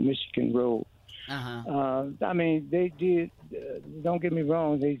 71st and Michigan Road. I mean, they did, don't get me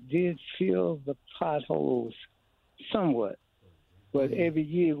wrong, they did fill the potholes somewhat. But every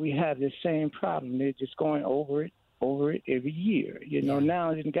year we have the same problem. They're just going over it every year. Now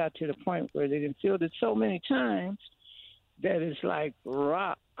it got to the point where they done filled it so many times that it's like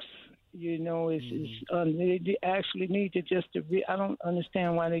rocks. They actually need to I don't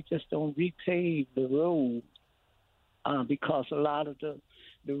understand why they just don't repave the road, because a lot of the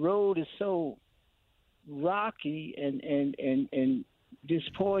road is so rocky and this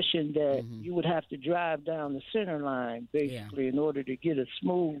portion that you would have to drive down the center line basically in order to get a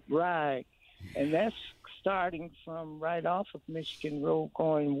smooth ride, and that's starting from right off of Michigan Road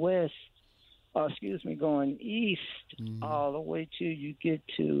going west. Going east all the way till you get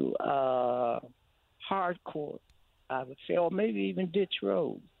to Hardcourt, I would say, or maybe even Ditch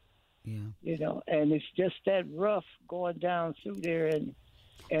Road. And it's just that rough going down through there, and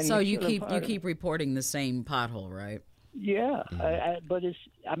so you keep reporting the same pothole, right? Yeah, but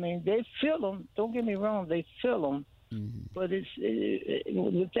they fill them. Don't get me wrong, they fill them. But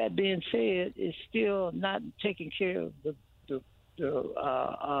with that being said, it's still not taking care of the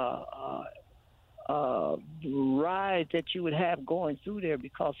ride that you would have going through there,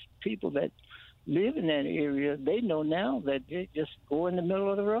 because people that live in that area, they know now that they just go in the middle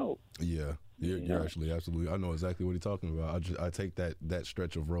of the road. Yeah, you're actually absolutely. I know exactly what you're talking about. I take that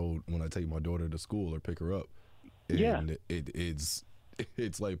stretch of road when I take my daughter to school or pick her up. And it's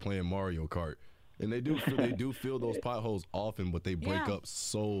like playing Mario Kart. And they do fill those potholes often, but they break up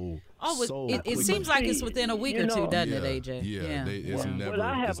so it seems like it's within a week or two, doesn't it, AJ? Yeah. It's never. What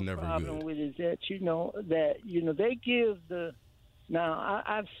I have it's never a problem good. with is that they give the. Now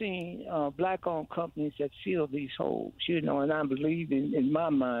I've seen black-owned companies that fill these holes, and I believe in my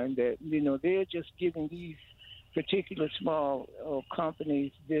mind that they're just giving these particular small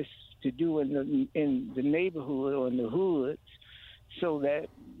companies this to do in the neighborhood or in the hoods, so that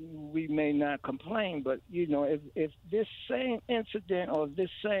we may not complain. But if this same incident or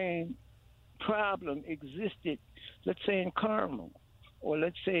this same problem existed, let's say in Carmel, or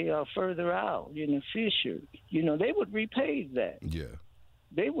let's say further out, Fisher, they would repave that. Yeah.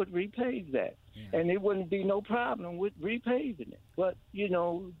 They would repave that. Yeah. And there wouldn't be no problem with repaving it. But,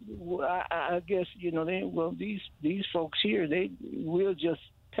 I guess, these folks here, we'll just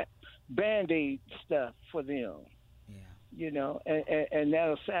Band-Aid stuff for them. And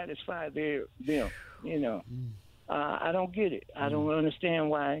that'll satisfy them. I don't get it. I don't understand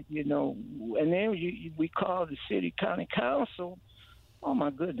why, and then we call the city county council. Oh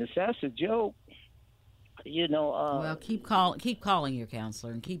my goodness, that's a joke. Well, keep calling your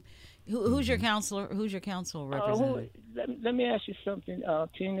counselor, and who's your counselor? Who's your council representative? Let me ask you something,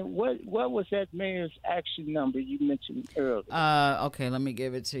 Tina. What was that mayor's action number you mentioned earlier? Okay, let me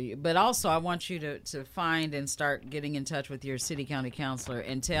give it to you. But also, I want you to find and start getting in touch with your city county councilor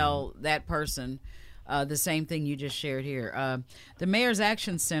and tell that person The same thing you just shared here. The Mayor's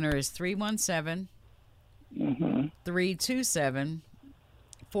Action Center is 317 327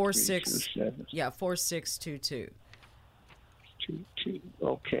 4622.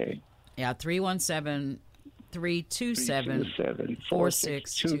 Okay. Yeah, 317-327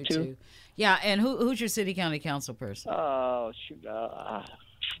 4622. Yeah, and who's your city county council person? Oh, shoot.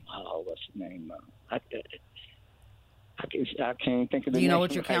 What's his name? I can't think of the name. Do you know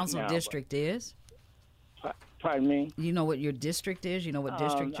what your right council now, district is? Pardon me? You know what your district is? You know what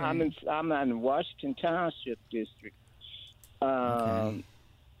district you're in? I'm in Washington Township District. Okay.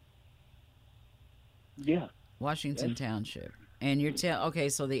 Yeah. Washington Township. And you're okay,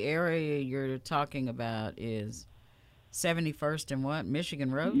 so the area you're talking about is 71st and what?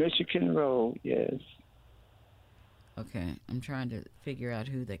 Michigan Road? Michigan Road, yes. Okay, I'm trying to figure out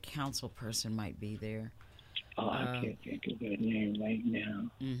who the council person might be there. Oh, I can't think of their name right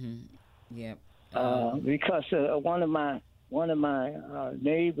now. Yep. Because one of my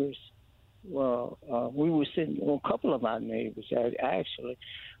neighbors, well, we were sitting. Well, a couple of our neighbors actually,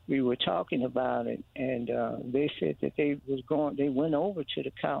 we were talking about it, and they said that they went over to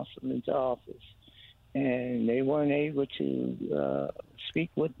the councilman's office, and they weren't able to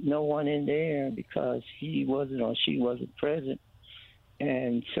speak with no one in there because he wasn't or she wasn't present.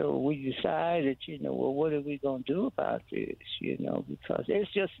 And so we decided, well, what are we going to do about this, because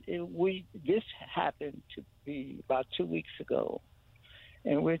it's just, this happened to be about 2 weeks ago.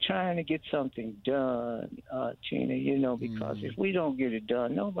 And we're trying to get something done, Tina, because if we don't get it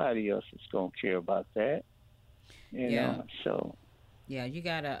done, nobody else is going to care about that, you know, so. Yeah, you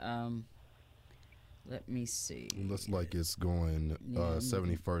got to, let me see. It looks like it's going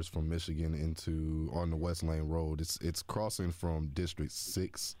 71st from Michigan on the West Lane Road. It's crossing from District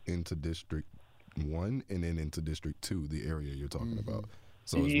 6 into District 1 and then into District 2, the area you're talking about.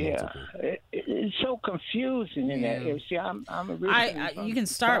 So it's multiple. It's so confusing in that area. See, I'm originally you can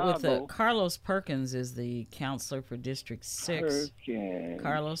start with Carlos Perkins is the counselor for District 6.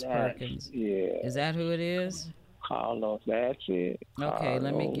 Carlos Perkins. Yeah. Is that who it is? Carlos, that's it. Okay,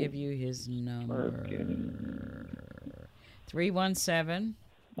 let me give you his number. 317.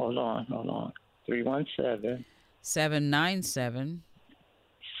 Hold on. 317. 797.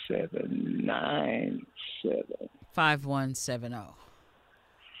 797. 5170.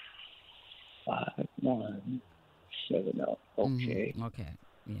 5170. Okay. Okay.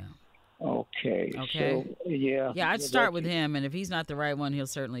 Yeah. Okay. Okay. So, yeah. Yeah, I'd start with him, and if he's not the right one, he'll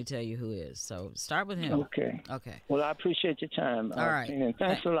certainly tell you who is. So start with him. Okay. Okay. Well, I appreciate your time. All right. And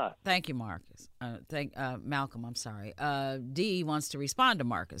thanks a lot. Thank you, Marcus. Malcolm, I'm sorry. Dee wants to respond to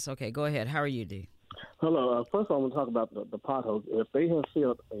Marcus. Okay, go ahead. How are you, Dee? Hello. First of all, I want to talk about the potholes. If they have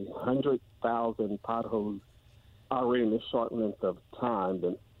filled 100,000 potholes already in this short length of time,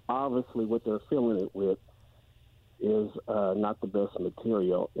 then obviously what they're filling it with is not the best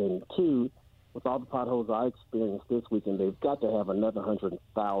material. And two, with all the potholes I experienced this weekend, they've got to have another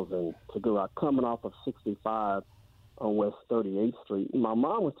 100,000 to go out. Coming off of 65 on West 38th Street, my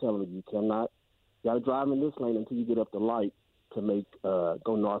mom was telling me you got to drive in this lane until you get up the light to make go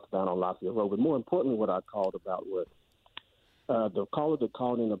northbound on Lafayette Road. But more importantly, what I called about was the caller that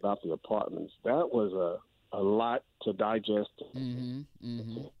called in about the apartments. That was a lot to digest.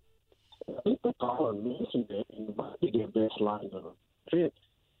 I think the caller mentioned that in their best line of defense.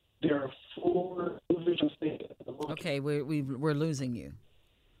 There are 4 television stations. Okay, we're losing you.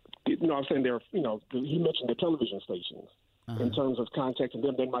 No, I'm saying he mentioned the television stations. In terms of contacting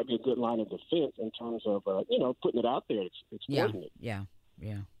them, there might be a good line of defense in terms of, putting it out there, exploiting it. Yeah.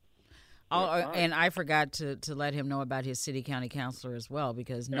 And I forgot to let him know about his city county counselor as well,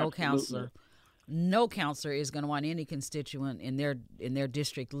 because no counselor is going to want any constituent in their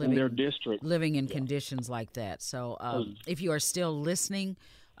district living in conditions like that. So if you are still listening,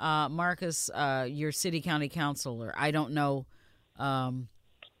 Marcus, your city county counselor, I don't know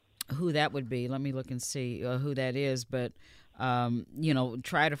who that would be. Let me look and see who that is, but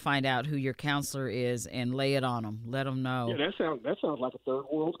try to find out who your counselor is and lay it on them. Let them know. Yeah, that sounds like a third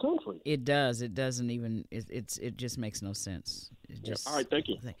world country. It does. It doesn't even. It just makes no sense. All right. Thank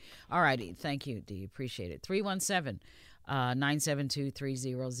you. All righty. Thank you, Dee. Appreciate it.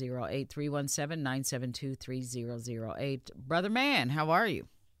 317-972-3008. 317-972-3008. Brother Man, how are you?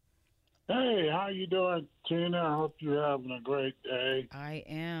 Hey, how you doing, Tina? I hope you're having a great day. I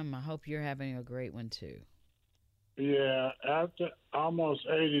am. I hope you're having a great one too. Yeah, after almost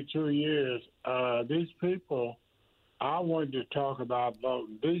 82 years, these people, I wanted to talk about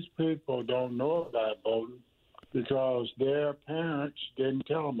voting. These people don't know about voting because their parents didn't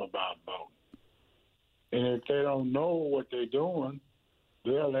tell them about voting. And if they don't know what they're doing,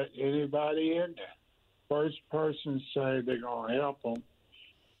 they'll let anybody in there. first person say they're going to help them,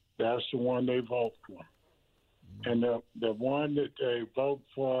 that's the one they vote for. And the one that they vote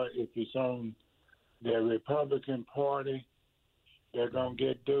for, if it's on the Republican Party, they're going to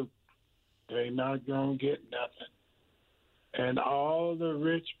get duped. They're not going to get nothing. And all the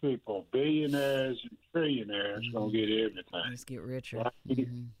rich people, billionaires and trillionaires, going to get everything. Let's get richer. Right?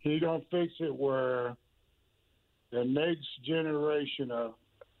 He going to fix it where the next generation of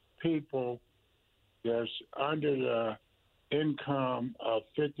people that's under the income of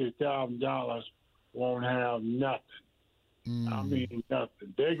 $50,000 won't have nothing. I mean,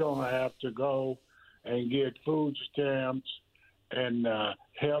 nothing. They're going to have to go and get food stamps and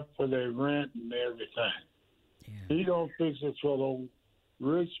help for their rent and everything. Yeah. He don't fix it for those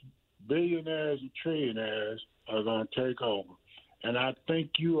rich billionaires and trillionaires are going to take over. And I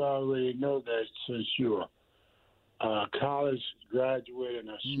think you already know that since you're a college graduate and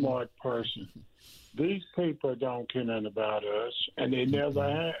a smart person. These people don't care nothing about us, and they never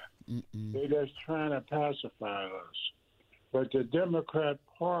have. They're just trying to pacify us. But the Democrat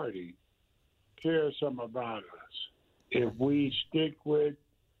Party cares something about us. If we stick with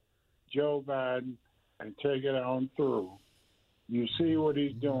Joe Biden and take it on through, you see what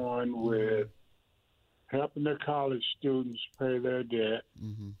he's doing with helping the college students pay their debt.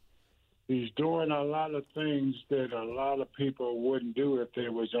 He's doing a lot of things that a lot of people wouldn't do if they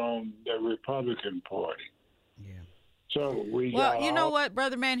was on the Republican Party. Yeah. So well, you know what,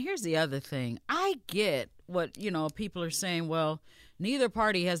 brother man, here's the other thing. I get what, people are saying, well, neither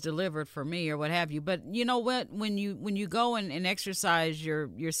party has delivered for me or what have you. But you know what? When you go and exercise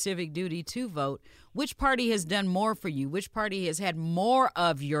your civic duty to vote, which party has done more for you? Which party has had more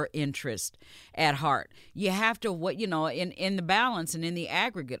of your interest at heart? You have to, in the balance and in the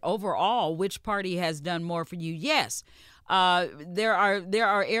aggregate, overall, which party has done more for you? Yes. There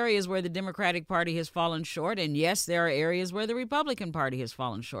are areas where the Democratic Party has fallen short, and yes, there are areas where the Republican Party has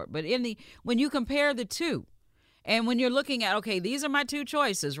fallen short. But when you compare the two, and when you're looking at, okay, these are my two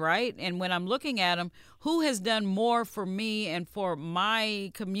choices, right? And when I'm looking at them, who has done more for me and for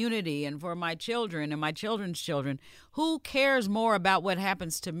my community and for my children and my children's children? Who cares more about what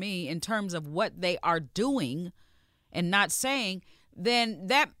happens to me in terms of what they are doing and not saying? Then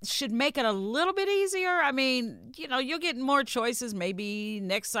that should make it a little bit easier. I mean, you'll get more choices maybe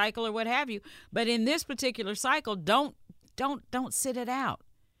next cycle or what have you. But in this particular cycle, don't sit it out.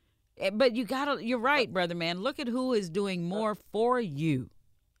 But you're right, brother man. Look at who is doing more for you.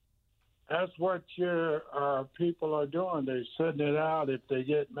 That's what your people are doing. They're sitting it out. If they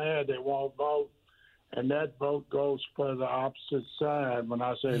get mad, they won't vote. And that vote goes for the opposite side. When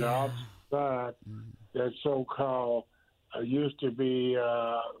I say the opposite side, that so-called used to be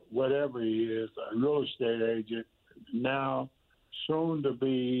whatever he is, a real estate agent, now soon to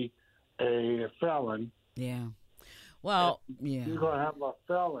be a felon. Yeah. Well, yeah. You're going to have a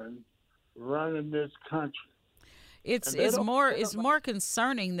felon running this country. It's more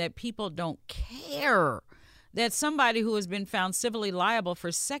concerning that people don't care that somebody who has been found civilly liable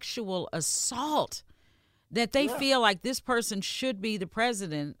for sexual assault, that they feel like this person should be the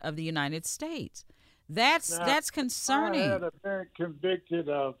president of the United States. That's concerning. I had a man convicted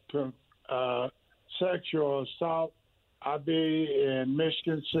of sexual assault. I'd be in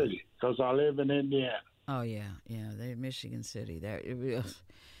Michigan City because I live in Indiana. Oh, yeah. They're in Michigan City.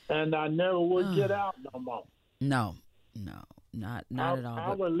 And I never would get out no more. No, not at all.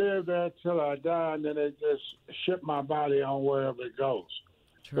 I would live there till I die, and then they just ship my body on wherever it goes.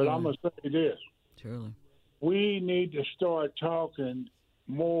 Truly. But I'm going to say this. Truly. We need to start talking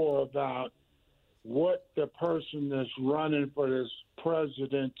more about what the person that's running for this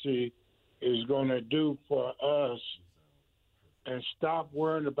presidency is going to do for us and stop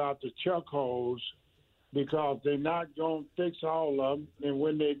worrying about the chuck holes, because they're not going to fix all of them. And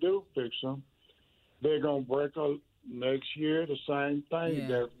when they do fix them, they're going to break next year the same thing. Yeah.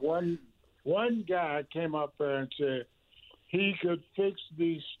 That one guy came up there and said he could fix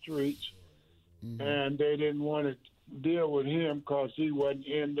these streets, and they didn't want to deal with him because he wasn't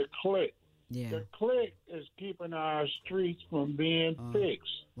in the clique. Yeah. The clique is keeping our streets from being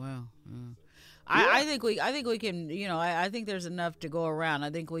fixed. Wow. I think we can, I think there's enough to go around.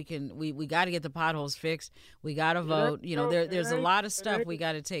 I think we got to get the potholes fixed. We got to vote. There's a lot of stuff we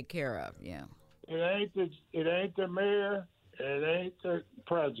got to take care of. Yeah. It ain't the mayor. It ain't the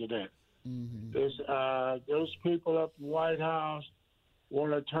president. It's, those people up in the White House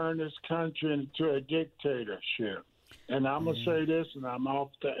want to turn this country into a dictatorship. And I'm going to say this, and I'm off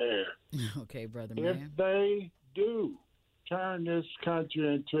the air. Okay, brother man. If they do turn this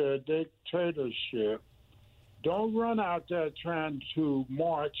country into a dictatorship, don't run out there trying to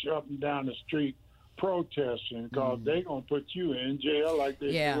march up and down the street protesting because they're going to put you in jail like they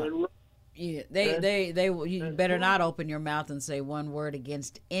do. Yeah, you better not open your mouth and say one word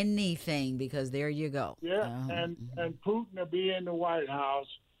against anything, because there you go. Yeah, and Putin will be in the White House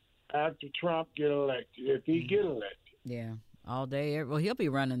after Trump get elected, if he get elected. Yeah, all day. Well, he'll be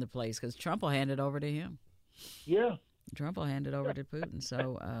running the place because Trump will hand it over to him. Yeah. Trump will hand it over to Putin.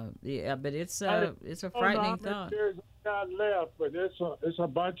 So, but it's a frightening thought. There's not left, but it's a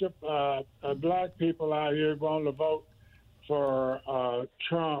bunch of black people out here going to vote for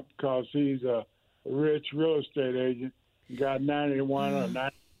Trump because he's a rich real estate agent. He got 91 or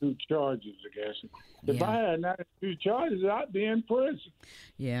 92 charges against him. If I had 92 charges, I'd be in prison.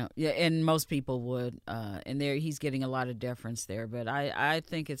 Yeah, and most people would. And he's getting a lot of deference there. But I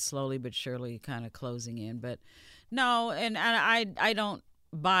think it's slowly but surely kind of closing in. But no, and I don't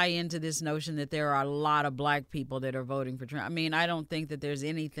buy into this notion that there are a lot of black people that are voting for Trump. I mean, I don't think that there's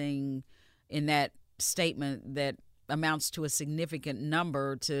anything in that statement that amounts to a significant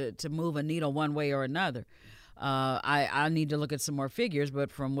number to move a needle one way or another. I need to look at some more figures, but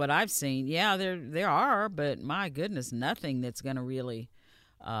from what I've seen, there are, but my goodness, nothing that's going to really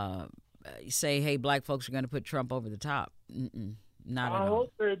say, hey, black folks are going to put Trump over the top. Not at all.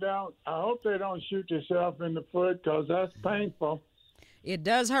 I hope they don't shoot themselves in the foot, because that's painful. It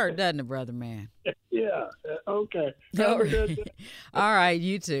does hurt, doesn't it, brother man? Yeah. Okay. All right,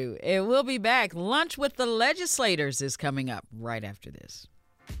 you too. And we'll be back. Lunch with the Legislators is coming up right after this.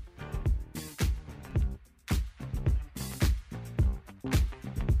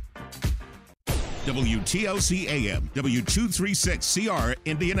 WTLC AM, W236CR,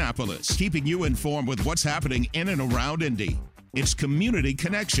 Indianapolis, keeping you informed with what's happening in and around Indy. It's Community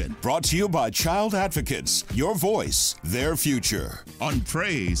Connection, brought to you by Child Advocates, your voice, their future. On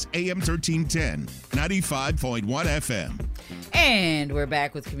Praise, AM 1310, 95.1 FM. And we're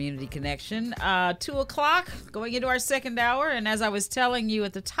back with Community Connection. 2 o'clock, going into our second hour. And as I was telling you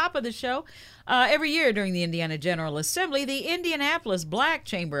at the top of the show, every year during the Indiana General Assembly, the Indianapolis Black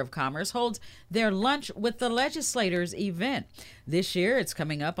Chamber of Commerce holds their Lunch with the Legislators event. This year, it's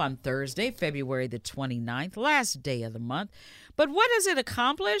coming up on Thursday, February the 29th, last day of the month. But what does it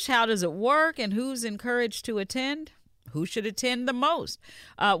accomplish? How does it work? And who's encouraged to attend? Who should attend the most?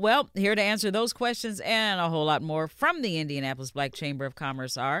 Well, here to answer those questions and a whole lot more from the Indianapolis Black Chamber of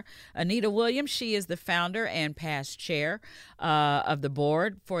Commerce are Anita Williams. She is the founder and past chair of the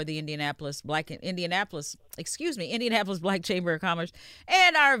board for the Indianapolis Black Chamber of Commerce,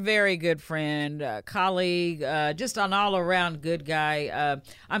 and our very good friend, colleague, just an all-around good guy.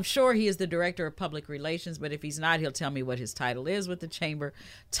 I'm sure he is the director of public relations, but if he's not, he'll tell me what his title is with the chamber.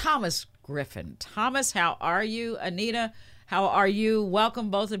 Thomas Griffin. Thomas, how are you? Anita, how are you? Welcome,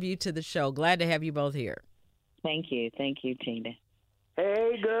 both of you, to the show. Glad to have you both here. Thank you, Tina.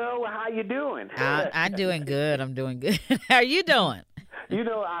 Hey, girl, how you doing? I'm doing good. How are you doing?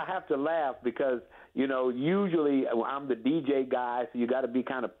 I have to laugh because, usually I'm the DJ guy, so you got to be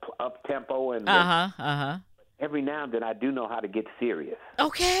kind of up-tempo. And every now and then I do know how to get serious.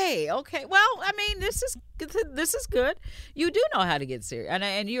 Okay. Well, I mean, this is good. You do know how to get serious,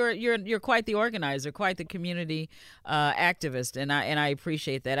 and you're quite the organizer, quite the community activist, and I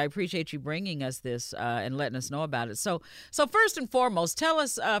appreciate that. I appreciate you bringing us this and letting us know about it. So first and foremost, tell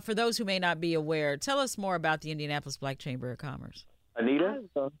us, for those who may not be aware, tell us more about the Indianapolis Black Chamber of Commerce. Anita?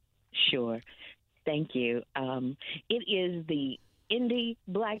 Sure. Thank you. It is the Indy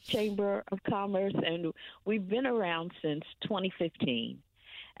Black Chamber of Commerce, and we've been around since 2015.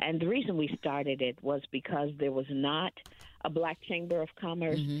 And the reason we started it was because there was not a Black Chamber of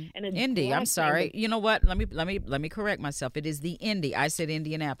Commerce. And Indy, I'm sorry. You know what? Let me correct myself. It is the Indy. I said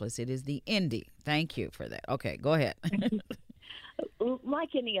Indianapolis. It is the Indy. Thank you for that. Okay, go ahead. Like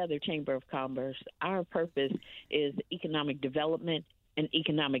any other Chamber of Commerce, our purpose is economic development and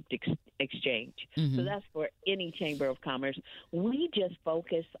economic exchange. So that's for any Chamber of Commerce. We just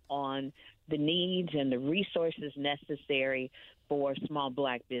focus on the needs and the resources necessary for small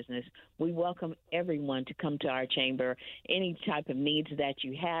black business. We welcome everyone to come to our chamber. Any type of needs that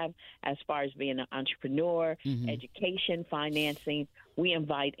you have as far as being an entrepreneur, education, financing, we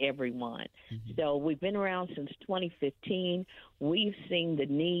invite everyone. So we've been around since 2015. We've seen the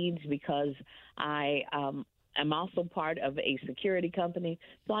needs because I'm also part of a security company,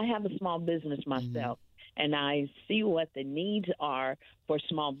 so I have a small business myself, and I see what the needs are for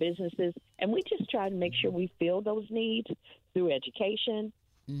small businesses, and we just try to make sure we fill those needs through education,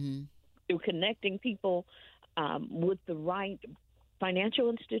 through connecting people with the right financial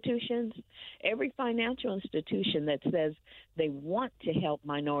institutions. Every financial institution that says they want to help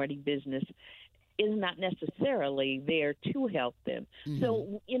minority business is not necessarily there to help them. Mm-hmm.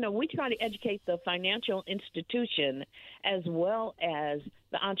 So, we try to educate the financial institution as well as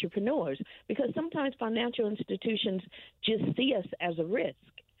the entrepreneurs, because sometimes financial institutions just see us as a risk.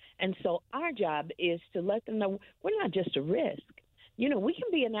 And so our job is to let them know we're not just a risk. We can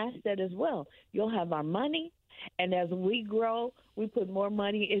be an asset as well. You'll have our money, and as we grow, we put more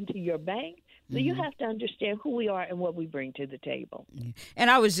money into your bank. So you have to understand who we are and what we bring to the table.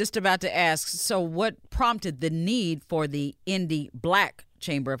 And I was just about to ask, so what prompted the need for the Indy Black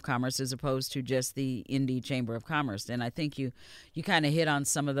Chamber of Commerce as opposed to just the Indy Chamber of Commerce? And I think you kind of hit on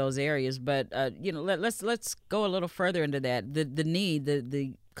some of those areas, but let's go a little further into that. The need,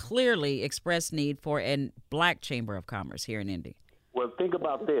 the clearly expressed need for a Black Chamber of Commerce here in Indy. Well, think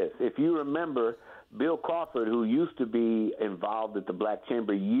about this. If you remember, Bill Crawford, who used to be involved at the Black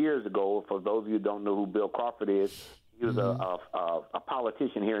Chamber years ago, for those of you who don't know who Bill Crawford is, he was a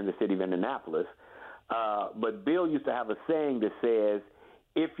politician here in the city of Indianapolis. But Bill used to have a saying that says,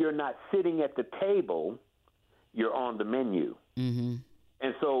 if you're not sitting at the table, you're on the menu. Mm-hmm.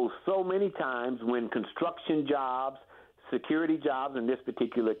 And so many times when construction jobs, security jobs in this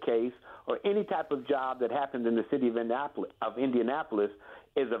particular case, or any type of job that happens in the city of Indianapolis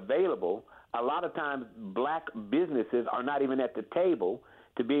is available, a lot of times Black businesses are not even at the table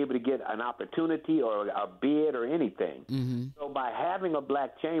to be able to get an opportunity or a bid or anything. Mm-hmm. So by having a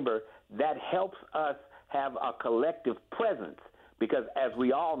Black chamber, that helps us have a collective presence, because as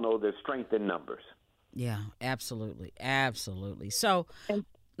we all know, there's strength in numbers. Yeah, absolutely. Absolutely. So,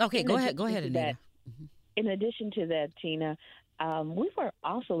 okay, go ahead, Anita. Mm-hmm. In addition to that, Tina, we were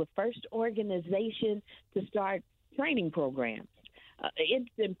also the first organization to start training programs. It's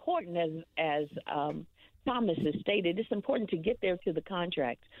important, as Thomas has stated, it's important to get there to the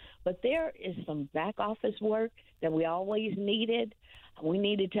contracts. But there is some back office work that we always needed. We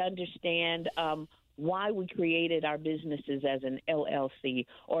needed to understand why we created our businesses as an LLC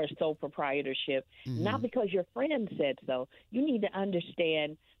or a sole proprietorship, not because your friend said so. You need to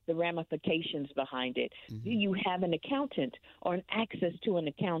understand the ramifications behind it. Do you have an accountant or an access to an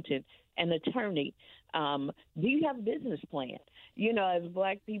accountant, an attorney? Do you have a business plan? As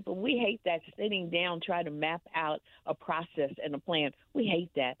Black people, we hate that sitting down, try to map out a process and a plan. We hate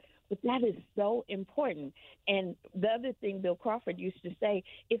that. But that is so important. And the other thing Bill Crawford used to say,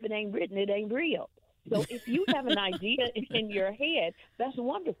 if it ain't written, it ain't real. So if you have an idea in your head, that's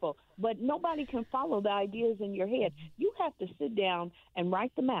wonderful. But nobody can follow the ideas in your head. You have to sit down and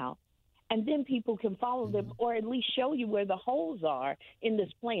write them out, and then people can follow them, or at least show you where the holes are in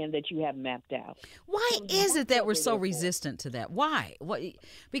this plan that you have mapped out. Why is it that we're so resistant to that? Why?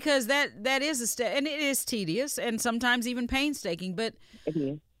 Because that is a step, and it is tedious and sometimes even painstaking. But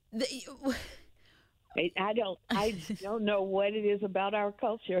I don't know what it is about our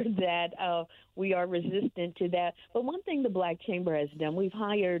culture that we are resistant to that. But one thing the Black Chamber has done, we've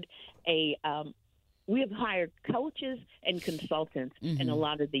hired coaches and consultants in a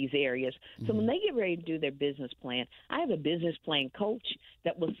lot of these areas. So when they get ready to do their business plan, I have a business plan coach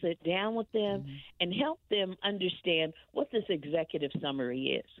that will sit down with them and help them understand what this executive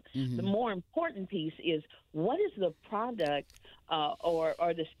summary is. The more important piece is, what is the product or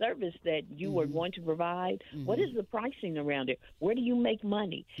the service that you are going to provide? What is the pricing around it? Where do you make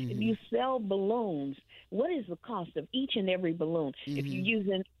money? If you sell balloons, what is the cost of each and every balloon? If you're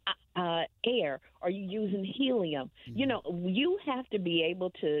using air, or you using helium? You have to be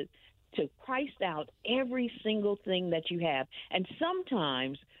able to price out every single thing that you have. And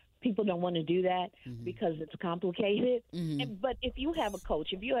sometimes people don't want to do that because it's complicated. But if you have a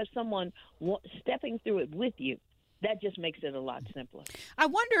coach, if you have someone stepping through it with you, that just makes it a lot simpler. I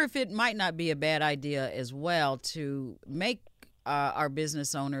wonder if it might not be a bad idea as well to make our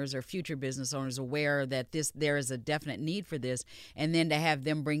business owners or future business owners aware that there is a definite need for this, and then to have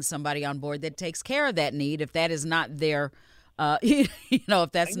them bring somebody on board that takes care of that need if that is not their if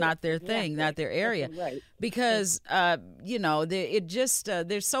that's not their thing, not their area. Right. Because,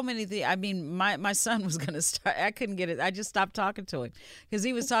 there's so many things. I mean, my son was going to start. I couldn't get it. I just stopped talking to him because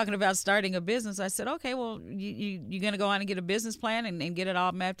he was talking about starting a business. I said, okay, well, you're going to go on and get a business plan and get it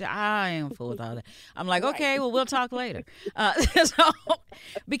all mapped out. I am full with all that. I'm like, okay, well, we'll talk later.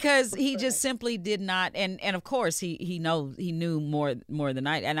 Because he just simply did not. And of course, he knew more than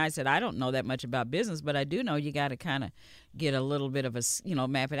I. And I said, I don't know that much about business, but I do know you got to kind of get a little bit of a,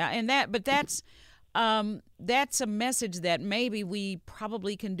 map it out. And that's a message that maybe we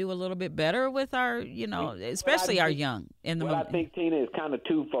probably can do a little bit better with our, especially our young. I think, Tina, is kind of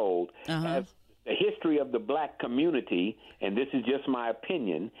twofold. As the history of the Black community, and this is just my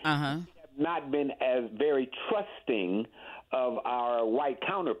opinion, have not been as very trusting of our white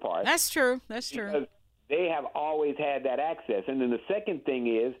counterparts. That's true. That's true. Because they have always had that access. And then the second thing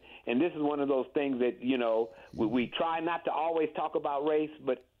is, and this is one of those things that, we try not to always talk about race,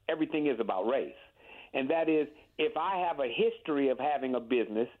 but everything is about race. And that is, if I have a history of having a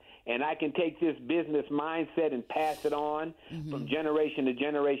business and I can take this business mindset and pass it on from generation to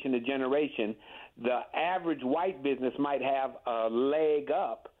generation to generation, the average white business might have a leg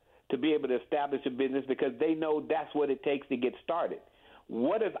up to be able to establish a business because they know that's what it takes to get started.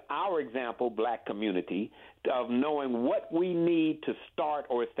 What is our example, black community, of knowing what we need to start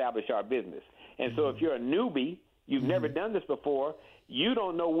or establish our business? And so if you're a newbie, you've never done this before, you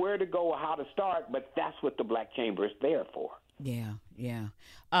don't know where to go or how to start, but that's what the Black Chamber is there for. Yeah.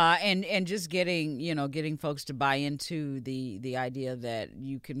 And just getting folks to buy into the idea that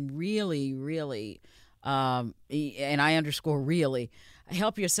you can really, and I underscore really,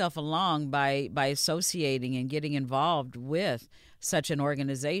 help yourself along by associating and getting involved with such an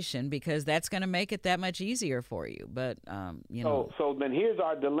organization, because that's going to make it that much easier for you. But, So then here's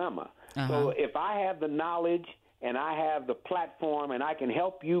our dilemma. So if I have the knowledge and I have the platform and I can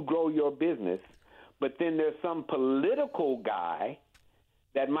help you grow your business, but then there's some political guy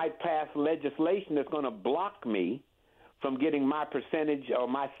that might pass legislation that's going to block me from getting my percentage or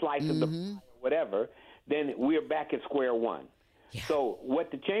my slice of the pie or whatever, then we're back at square one. Yeah. So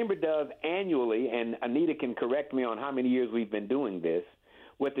what the Chamber does annually, and Anita can correct me on how many years we've been doing this,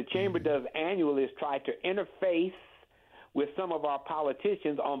 what the Chamber does annually is try to interface with some of our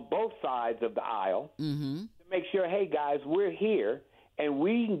politicians on both sides of the aisle to make sure, hey, guys, we're here, and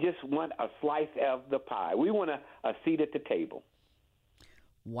we just want a slice of the pie. We want a seat at the table.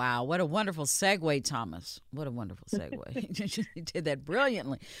 Wow, what a wonderful segue, Thomas. What a wonderful segue. You did that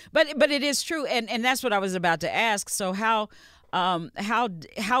brilliantly. But it is true, and that's what I was about to ask. So how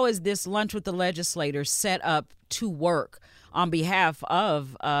is this Lunch with the Legislators set up to work on behalf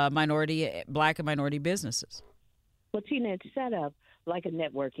of black and minority businesses? Well, Tina, it's set up like a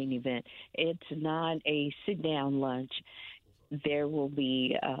networking event. It's not a sit-down lunch. There will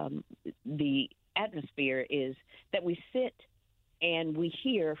be the atmosphere is that we sit and we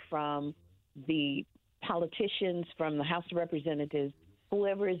hear from the politicians, from the House of Representatives,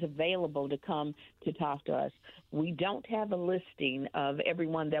 whoever is available to come to talk to us. We don't have a listing of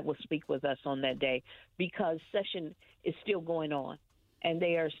everyone that will speak with us on that day because session is still going on. And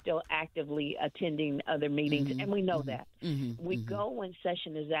they are still actively attending other meetings, and we know that. We go when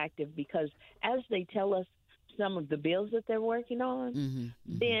session is active because as they tell us some of the bills that they're working on,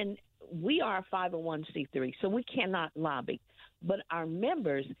 then we are a 501c3, so we cannot lobby. But our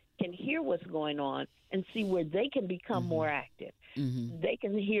members can hear what's going on and see where they can become more active. They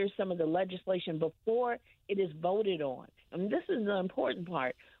can hear some of the legislation before it is voted on. And this is the important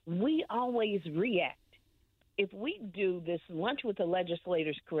part. We always react. If we do this Lunch with the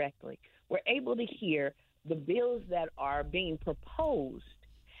Legislators correctly, we're able to hear the bills that are being proposed.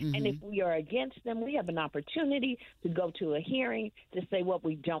 And if we are against them, we have an opportunity to go to a hearing to say what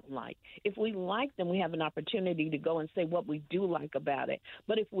we don't like. If we like them, we have an opportunity to go and say what we do like about it.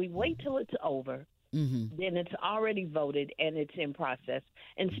 But if we wait till it's over, then it's already voted and it's in process,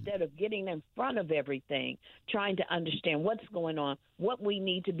 instead of getting in front of everything, trying to understand what's going on, what we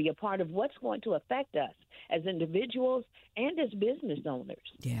need to be a part of, what's going to affect us as individuals and as business owners.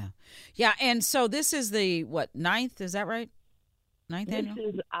 Yeah. And so this is the, 9th, is that right? 9th annual?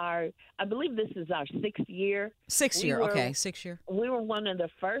 This is I believe this is our 6th year. 6th year, okay, 6th year. We were one of the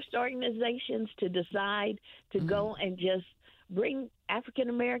first organizations to decide to go and just bring African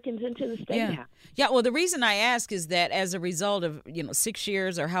Americans into the state house. Yeah, well, the reason I ask is that as a result of 6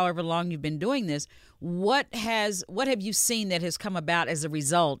 years or however long you've been doing this, what have you seen that has come about as a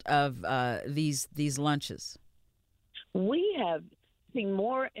result of these lunches? We have seen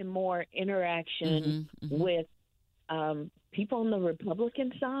more and more interaction with people on the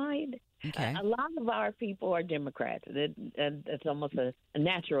Republican side. Okay. A lot of our people are Democrats. That's almost a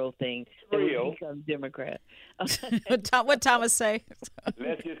natural thing to become Democrat. What Thomas say?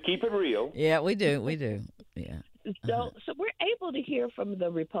 Let's just keep it real. Yeah, we do. Yeah. So we're able to hear from the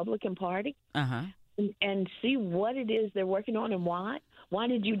Republican Party and see what it is they're working on and why. Why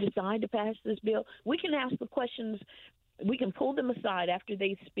did you decide to pass this bill? We can ask the questions. We can pull them aside after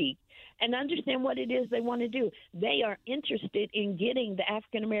they speak and understand what it is they want to do. They are interested in getting the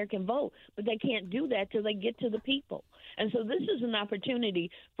African-American vote, but they can't do that till they get to the people. And so this is an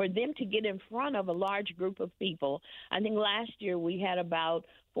opportunity for them to get in front of a large group of people. I think last year we had about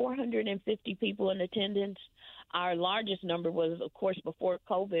 450 people in attendance. Our largest number was, of course, before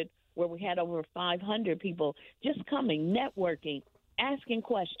COVID, where we had over 500 people just coming, networking, asking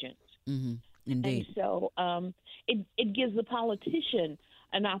questions. Indeed. And so it gives the politician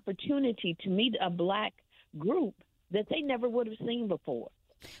an opportunity to meet a black group that they never would have seen before.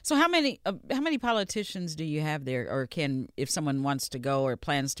 So how many politicians do you have there, or can, if someone wants to go or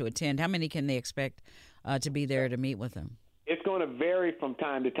plans to attend, how many can they expect to be there to meet with them? It's going to vary from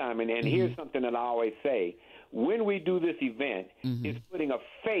time to time. And here's something that I always say. When we do this event, it's putting a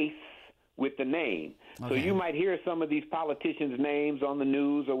face with the name. Okay. So you might hear some of these politicians' names on the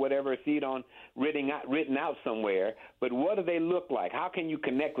news or whatever, see it on written out somewhere, but what do they look like? How can you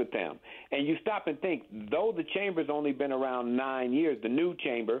connect with them? And you stop and think, though the chamber's only been around 9 years, the new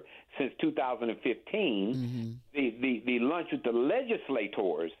chamber since 2015, the lunch with the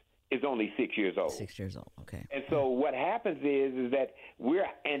legislators is only 6 years old. 6 years old, okay. And so what happens is that we're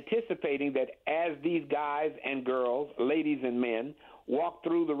anticipating that as these guys and girls, ladies and men, walk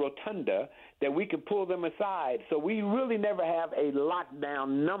through the rotunda, that we can pull them aside. So we really never have a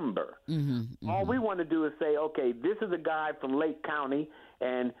lockdown number. All we want to do is say, okay, this is a guy from Lake County,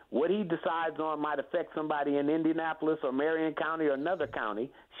 and what he decides on might affect somebody in Indianapolis or Marion County or another county,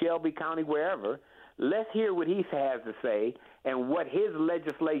 Shelby County, wherever. Let's hear what he has to say and what his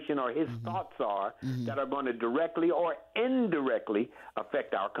legislation or his thoughts are that are going to directly or indirectly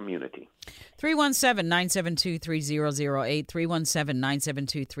affect our community. 317-972-3008,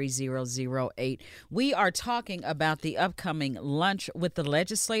 317-972-3008. We are talking about the upcoming Lunch with the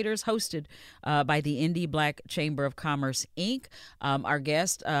Legislators hosted by the Indy Black Chamber of Commerce, Inc. Our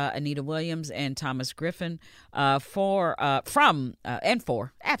guests, Anita Williams and Thomas Griffin, from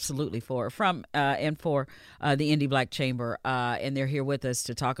the Indy Black Chamber. And they're here with us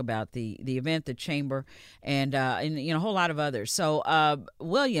to talk about the event, the chamber, and a whole lot of others. So,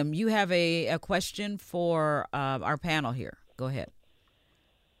 William, you have a question for our panel here. Go ahead.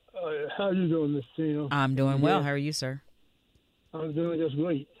 How are you doing, Ms. Tina? I'm doing well. How are you, sir? I'm doing just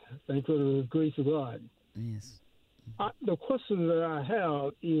great. Thanks for the grace of God. Yes. The question that I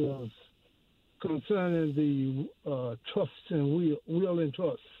have is concerning the trusts and will and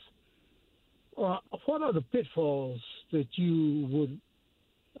trusts. What are the pitfalls that you would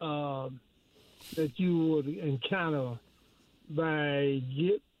encounter by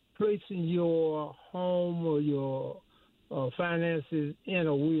placing your home or your finances in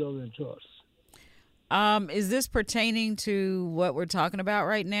a will and trust? Is this pertaining to what we're talking about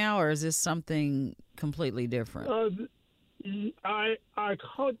right now, or is this something completely different? I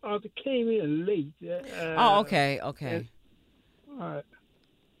came in late. Okay. All right.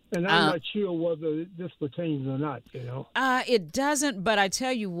 And I'm not sure whether this pertains or not, It doesn't, but I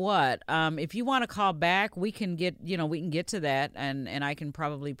tell you what, if you want to call back, we can get to that, and I can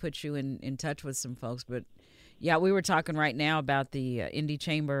probably put you in touch with some folks. But yeah, we were talking right now about the Indy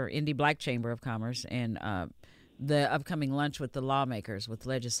Black Chamber of Commerce, and the upcoming lunch with the lawmakers, with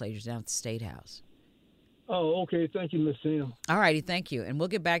legislators down at the State House. Oh, okay. Thank you, Ms. Tina. All righty, thank you, and we'll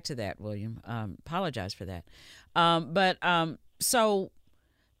get back to that, William. Apologize for that, so.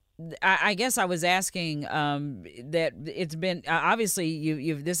 I guess I was asking that it's been obviously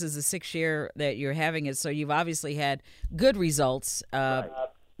you've this is the 6th year that you're having it, so you've obviously had good results. Right.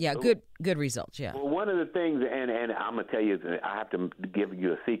 Yeah, good results. Yeah. Well, one of the things, and I'm gonna tell you, I have to give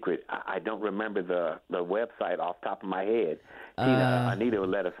you a secret. I don't remember the website off the top of my head. Anita will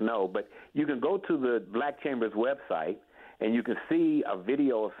let us know, but you can go to the Black Chamber's website. And you can see a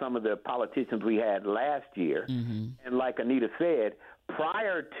video of some of the politicians we had last year. And like Anita said,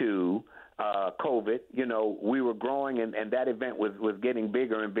 prior to COVID, we were growing, and that event was getting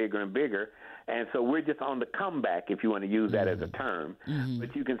bigger and bigger and bigger. And so we're just on the comeback, if you want to use that as a term.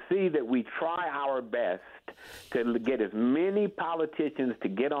 But you can see that we try our best to get as many politicians to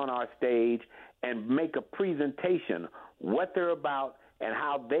get on our stage and make a presentation, what they're about, and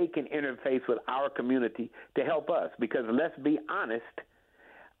how they can interface with our community to help us. Because let's be honest,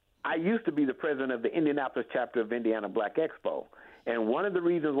 I used to be the president of the Indianapolis chapter of Indiana Black Expo. And one of the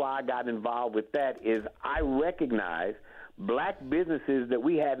reasons why I got involved with that is I recognize black businesses that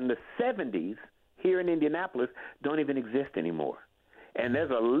we had in the 70s here in Indianapolis don't even exist anymore. And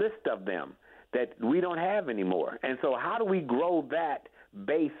there's a list of them that we don't have anymore. And so how do we grow that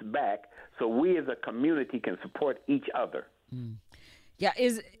base back so we as a community can support each other? Yeah,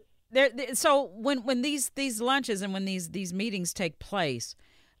 is there? So when these lunches and when these meetings take place,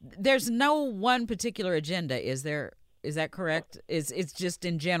 there's no one particular agenda, is there? Is that correct? It's just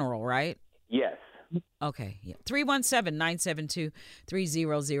in general, right? Yes. Okay. Yeah. 317-972-3008,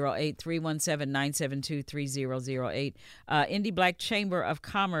 317-972-3008. Indy Black Chamber of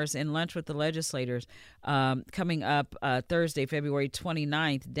Commerce and Lunch with the Legislators coming up Thursday, February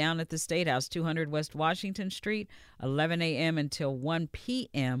 29th, down at the State House, 200 West Washington Street, 11 a.m. until 1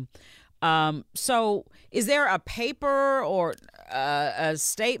 p.m. So is there a paper or a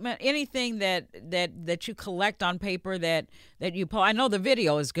statement, anything that you collect on paper that you pull? I know the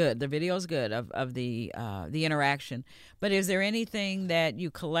video is good. The video is good of the interaction. But is there anything that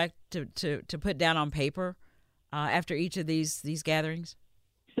you collect to put down on paper after each of these gatherings?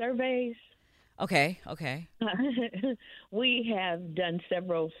 Surveys. Okay. We have done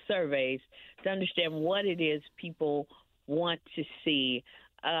several surveys to understand what it is people want to see.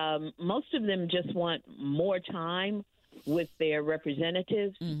 Most of them just want more time with their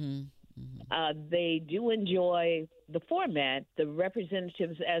representatives. They do enjoy the format. The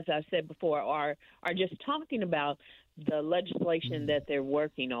representatives, as I said before, are just talking about the legislation that they're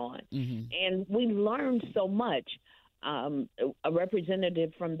working on. And we learned so much. A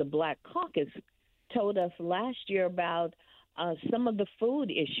representative from the Black Caucus told us last year about some of the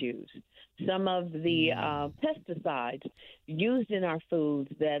food issues, some of the pesticides used in our foods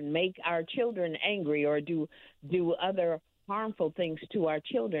that make our children angry or do other harmful things to our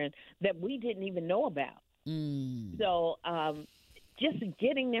children that we didn't even know about. So just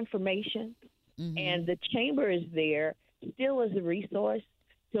getting information, and the chamber is there still as a resource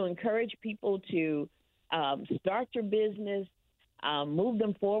to encourage people to start their business, move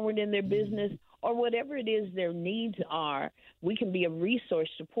them forward in their business, or whatever it is their needs are. We can be a resource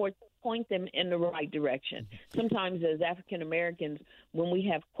to point them in the right direction. Sometimes as African Americans, when we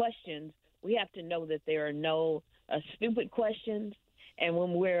have questions, we have to know that there are no stupid questions. And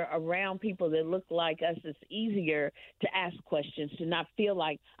when we're around people that look like us, it's easier to ask questions, to not feel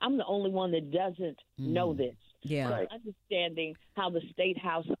like I'm the only one that doesn't know this. Yeah. Right. Understanding how the State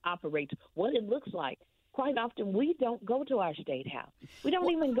House operates, what it looks like. Quite often, we don't go to our State House. We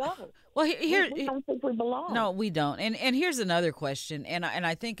don't even go. Well, here we don't think we belong. No, we don't. And here's another question, and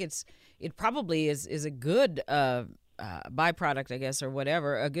I think it probably is a good byproduct, I guess, or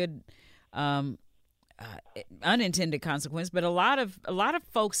whatever, a good unintended consequence. But a lot of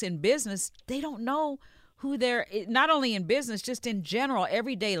folks in business, they don't know who they're, not only in business, just in general,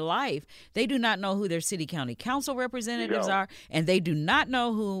 everyday life, they do not know who their city county council representatives are, and they do not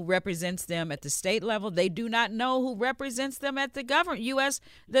know who represents them at the state level. They do not know who represents them at the government,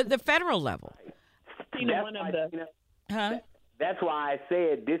 the federal level. That's why I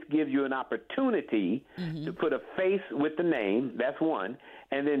said this gives you an opportunity to put a face with the name. That's one.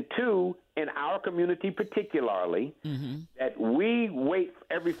 And then two, in our community particularly, that we wait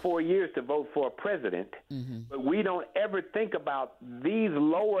every 4 years to vote for a president, but we don't ever think about these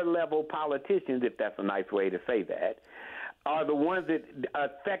lower level politicians, if that's a nice way to say that, are the ones that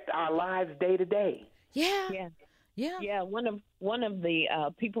affect our lives day to day. Yeah. One of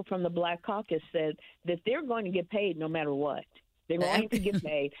the people from the Black Caucus said that they're going to get paid no matter what. They're going to get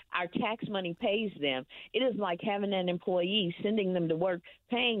paid. Our tax money pays them. It is like having an employee, sending them to work,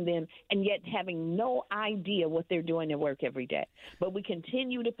 paying them, and yet having no idea what they're doing at work every day. But we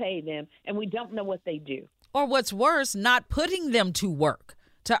continue to pay them, and we don't know what they do. Or what's worse, not putting them to work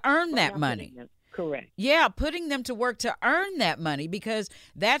to earn that money. Correct. Yeah, putting them to work to earn that money, because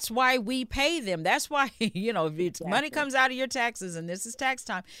that's why we pay them. That's why, if it's money comes out of your taxes, and this is tax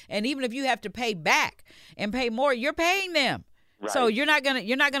time, and even if you have to pay back and pay more, you're paying them. Right. So you're not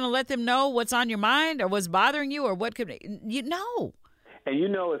gonna let them know what's on your mind or what's bothering you or what could know. And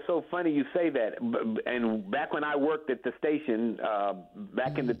it's so funny you say that. And back when I worked at the station,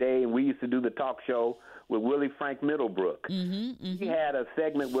 back in the day, and we used to do the talk show with Willie Frank Middlebrook. He had a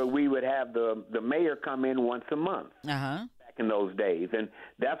segment where we would have the mayor come in once a month back in those days. And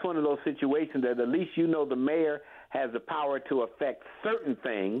that's one of those situations that at least the mayor has the power to affect certain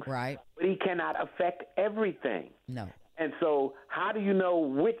things, right? But he cannot affect everything. No. And so how do you know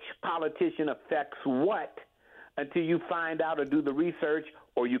which politician affects what until you find out or do the research,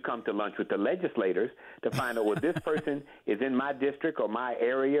 or you come to lunch with the legislators to find out, well, this person is in my district or my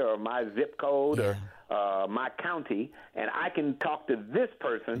area or my zip code or my county, and I can talk to this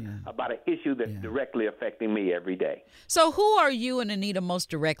person about an issue that's directly affecting me every day. So who are you and Anita most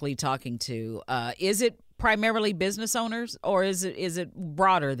directly talking to? Is it primarily business owners, or is it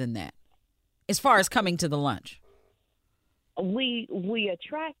broader than that as far as coming to the lunch? We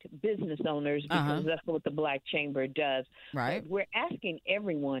attract business owners because that's what the Black Chamber does. Right. But we're asking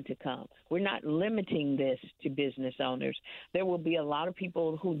everyone to come. We're not limiting this to business owners. There will be a lot of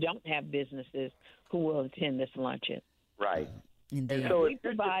people who don't have businesses who will attend this luncheon. Right. Indeed. And so we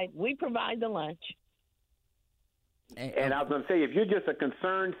provide the lunch. And I was going to say, if you're just a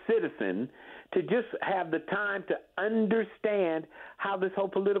concerned citizen, to just have the time to understand how this whole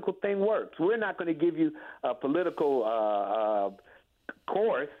political thing works. We're not going to give you a political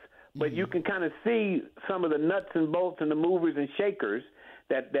course, but you can kind of see some of the nuts and bolts and the movers and shakers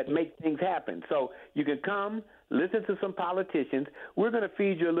that make things happen. So you can come, listen to some politicians. We're going to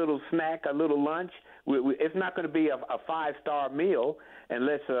feed you a little snack, a little lunch. It's not going to be a 5-star meal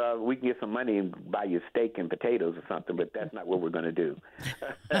unless we can get some money and buy you steak and potatoes or something, but that's not what we're going to do.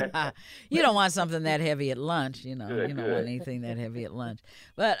 You don't want something that heavy at lunch, you know. Good, you don't want anything that heavy at lunch.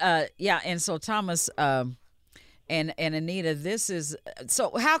 But, yeah, and so Thomas and Anita, this is –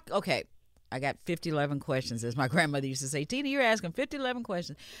 so how – okay. I got 50-11 questions, as my grandmother used to say. Tina, you're asking 50-11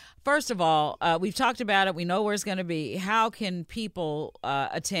 questions. First of all, we've talked about it. We know where it's going to be. How can people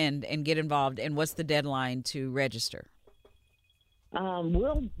attend and get involved, and what's the deadline to register?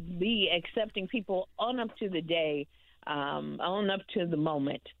 We'll be accepting people on up to the day, on up to the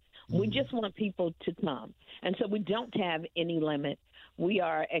moment. We just want people to come. And so we don't have any limit. We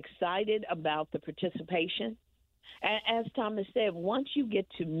are excited about the participation. As Thomas said, once you get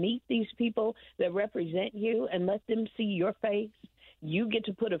to meet these people that represent you and let them see your face, you get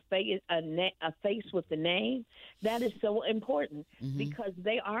to put a face with the name. That is so important because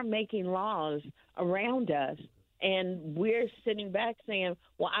they are making laws around us, and we're sitting back saying,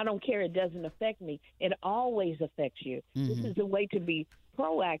 well, I don't care. It doesn't affect me. It always affects you. This is a way to be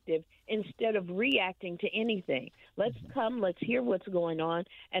proactive instead of reacting to anything. Let's come, let's hear what's going on,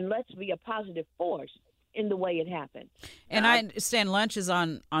 and let's be a positive force in the way it happened. And I understand lunch is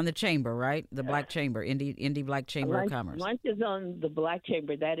on the chamber, right? The Black Chamber, Indy Black Chamber of Commerce. Lunch is on the Black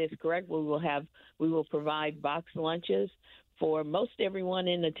Chamber. That is correct. We will provide boxed lunches for most everyone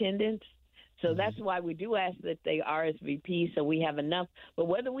in attendance. So that's why we do ask that they RSVP so we have enough. But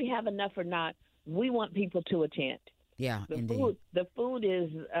whether we have enough or not, we want people to attend. Yeah, indeed. The food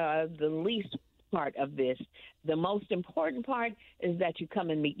is the least part of this. The most important part is that you come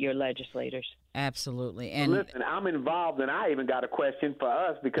and meet your legislators. Absolutely. And listen, I'm involved, and I even got a question for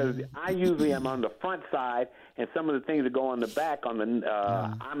us because I usually am on the front side, and some of the things that go on the back I'm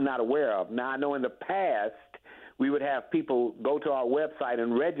not aware of. Now, I know in the past we would have people go to our website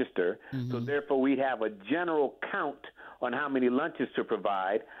and register, so therefore we'd have a general count on how many lunches to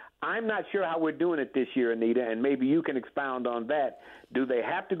provide. I'm not sure how we're doing it this year, Anita, and maybe you can expound on that. Do they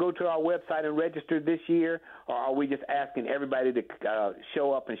have to go to our website and register this year, or are we just asking everybody to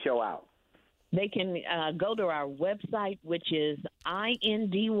show up and show out? They can go to our website, which is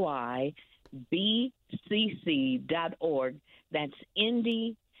indybcc.org. That's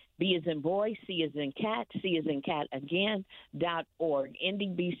Indy, B as in boy, C as in cat, C as in cat again, .org,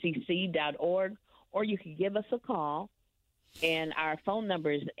 indybcc.org, or you can give us a call. And our phone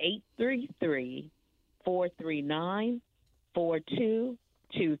number is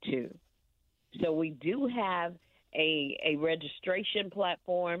 833-439-4222. So we do have a registration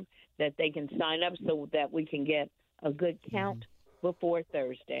platform that they can sign up so that we can get a good count before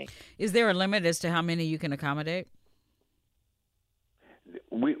Thursday. Is there a limit as to how many you can accommodate?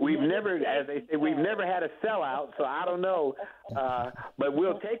 We've never, as they say, we've never had a sellout, so I don't know. But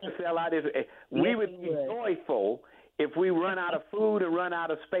we'll take the sellout. We would be joyful if we run out of food and run out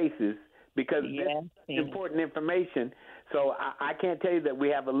of spaces, because this is important information. So I can't tell you that we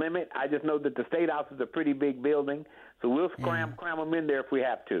have a limit. I just know that the State House is a pretty big building, so we'll cram them in there if we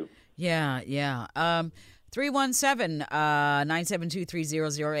have to. Yeah.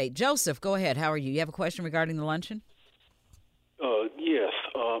 317-972-3008. Joseph, go ahead. How are you? You have a question regarding the luncheon? Yes.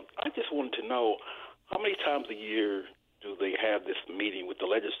 I just wanted to know how many times a year do they have this meeting with the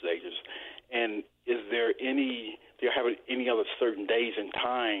legislators, and is there any other certain days and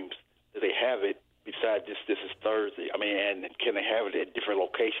times that they have it besides this is Thursday? I mean, and can they have it at different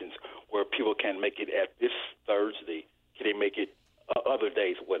locations where people can make it at this Thursday? Can they make it other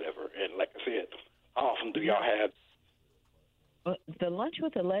days, whatever? And like I said, how often do y'all have? The Lunch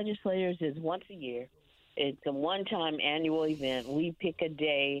with the Legislators is once a year. It's a one-time annual event. We pick a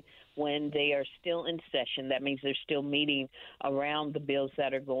day when they are still in session. That means they're still meeting around the bills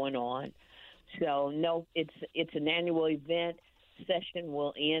that are going on. So, no, it's an annual event. Session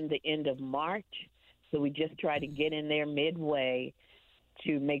will end the end of March. So we just try to get in there midway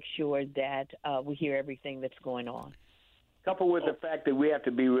to make sure that we hear everything that's going on. Coupled with the fact that we have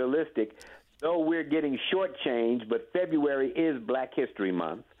to be realistic, though we're getting shortchanged, but February is Black History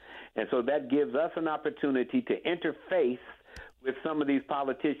Month. And so that gives us an opportunity to interface with some of these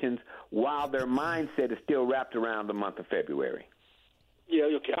politicians while their mindset is still wrapped around the month of February. Yeah,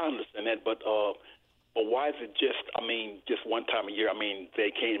 okay, I understand that, but why is it just one time a year? I mean,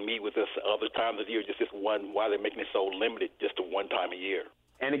 they can't meet with us other times of the year, just this one. Why are they making it so limited, just to one time a year?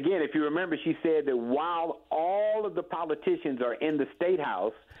 And again, if you remember, she said that while all of the politicians are in the State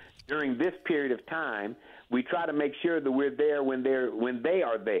House during this period of time, we try to make sure that we're there when they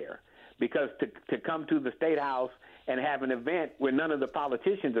are there. Because to come to the State House and have an event where none of the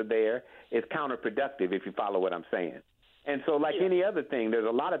politicians are there is counterproductive, if you follow what I'm saying. And so like any other thing, there's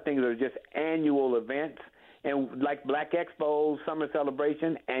a lot of things that are just annual events. And like Black Expo, Summer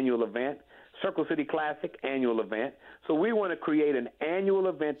Celebration, annual event. Circle City Classic, annual event. So we want to create an annual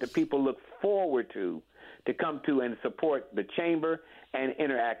event that people look forward to come to and support the chamber and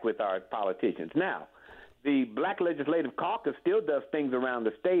interact with our politicians. Now, the Black Legislative Caucus still does things around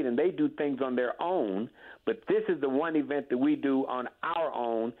the state, and they do things on their own, but this is the one event that we do on our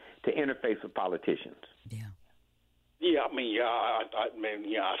own to interface with politicians. Yeah, I mean, I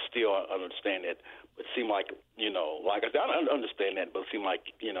still understand that. But it seemed like, like I said, I understand that, but it seemed like,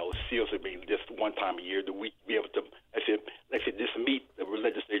 seriously being just one time a year that we be able to, I said, just meet the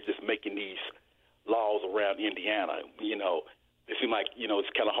legislators just making these laws around Indiana. It seemed like, it's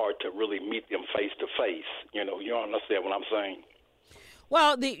kind of hard to really meet them face to face. You understand what I'm saying?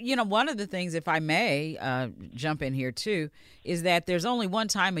 Well, one of the things, if I may jump in here too, is that there's only one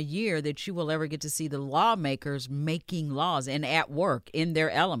time a year that you will ever get to see the lawmakers making laws and at work in their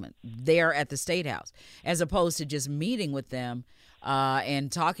element there at the State House, as opposed to just meeting with them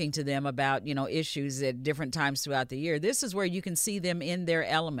and talking to them about, issues at different times throughout the year. This is where you can see them in their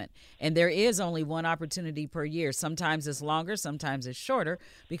element. And there is only one opportunity per year. Sometimes it's longer, sometimes it's shorter,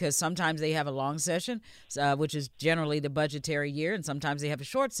 because sometimes they have a long session, which is generally the budgetary year, and sometimes they have a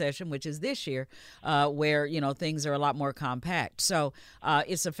short session, which is this year, where, things are a lot more compact. So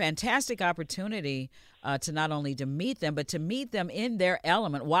it's a fantastic opportunity to not only to meet them, but to meet them in their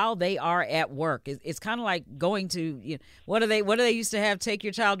element while they are at work. It's kind of like going to, what do they used to have, take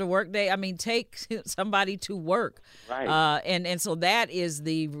your child to work day? I mean, take somebody to work. Right. And so that is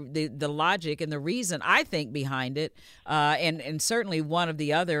the logic and the reason, I think, behind it, and certainly one of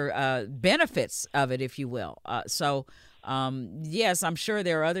the other benefits of it, if you will. Yes, I'm sure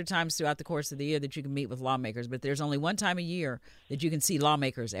there are other times throughout the course of the year that you can meet with lawmakers, but there's only one time a year that you can see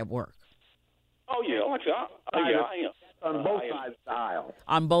lawmakers at work. Oh, yeah. I am. On both sides of the aisle.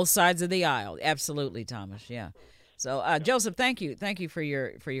 On both sides of the aisle. Absolutely, Thomas. Yeah. So, Joseph, thank you. Thank you for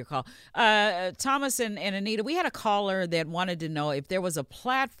your call. Thomas and Anita, we had a caller that wanted to know if there was a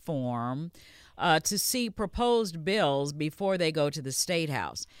platform to see proposed bills before they go to the State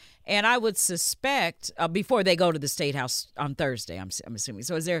House. And I would suspect before they go to the State House on Thursday, I'm assuming.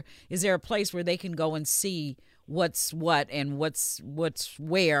 So is there a place where they can go and see what's what and what's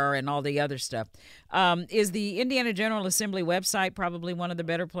where and all the other stuff? Is the Indiana General Assembly website probably one of the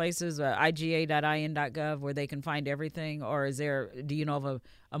better places, iga.in.gov, where they can find everything? Or do you know of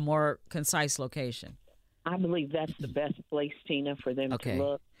a more concise location? I believe that's the best place, Tina, for them to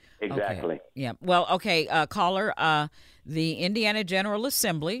look. Exactly. Okay. Yeah. Well, okay, caller, the Indiana General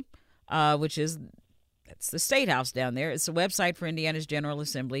Assembly, that's the State House down there. It's a website for Indiana's General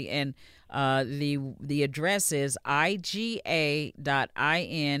Assembly, and the address is iga.in.gov.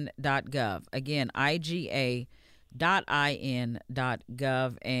 Again, iga.in.gov,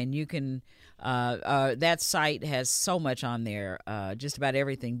 and you can. That site has so much on there, just about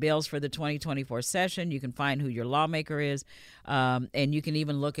everything. Bills for the 2024 session. You can find who your lawmaker is, and you can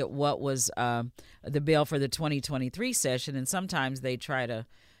even look at what was the bill for the 2023 session. And sometimes they try to,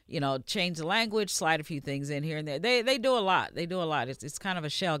 change the language, slide a few things in here and there. They do a lot. It's kind of a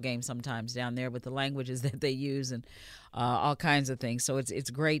shell game sometimes down there with the languages that they use and all kinds of things. So it's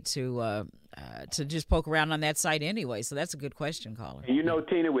great to just poke around on that site anyway. So that's a good question, caller.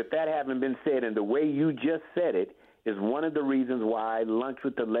 Tina, with that having been said, and the way you just said it is one of the reasons why Lunch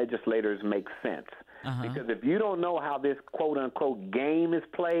with the Legislators makes sense. Because if you don't know how this quote-unquote game is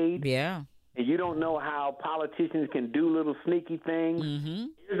played, and you don't know how politicians can do little sneaky things,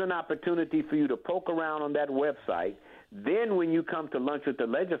 here's an opportunity for you to poke around on that website. Then when you come to Lunch with the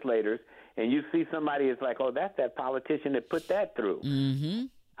Legislators and you see somebody is like, oh, that's that politician that put that through.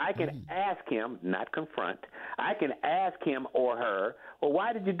 I can ask him, not confront, I can ask him or her, well,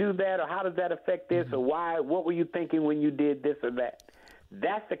 why did you do that, or how does that affect this, or what were you thinking when you did this or that?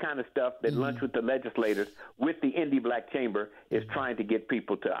 That's the kind of stuff that Lunch with the Legislators with the Indy Black Chamber is trying to get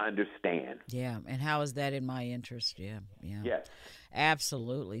people to understand. Yeah, and how is that in my interest? Yeah. Yes.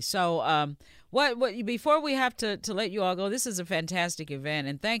 Absolutely. So what before we have to let you all go, this is a fantastic event,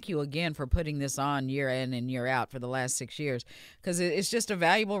 and thank you again for putting this on year in and year out for the last 6 years, because it's just a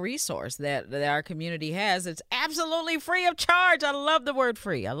valuable resource that our community has. It's absolutely free of charge. I love the word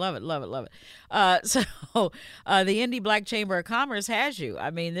free. I love it. So the Indy Black Chamber of Commerce has you.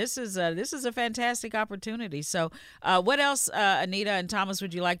 I mean, this is a fantastic opportunity. So what else, Anita and Thomas,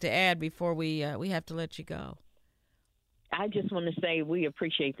 would you like to add before we have to let you go? I just want to say we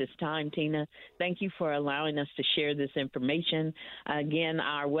appreciate this time, Tina. Thank you for allowing us to share this information. Again,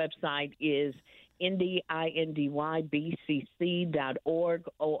 our website is indybcc.org,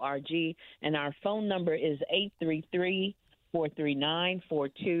 and our phone number is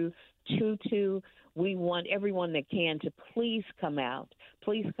 833-439-4222. We want everyone that can to please come out.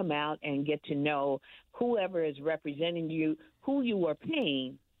 Please come out and get to know whoever is representing you, who you are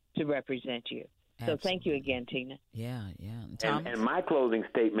paying to represent you. So thank you again, Tina. Yeah. And my closing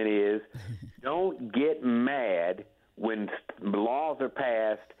statement is, don't get mad when laws are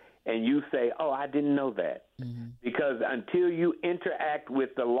passed and you say, oh, I didn't know that. Mm-hmm. Because until you interact with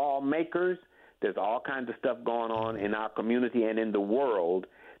the lawmakers, there's all kinds of stuff going on in our community and in the world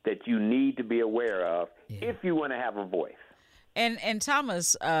that you need to be aware of if you want to have a voice. And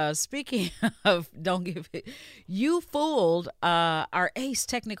Thomas, speaking of don't give it, you fooled our ace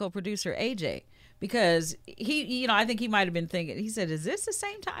technical producer, AJ. Because he, I think he might have been thinking. He said, "Is this the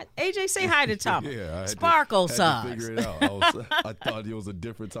same time?" AJ, say hi to Thomas. Yeah, Sparkle had Socks. to figure it out. I thought it was a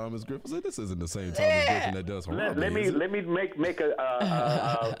different Thomas Griffin. I said, this isn't the same Thomas Griffin that does Harambe. Let me make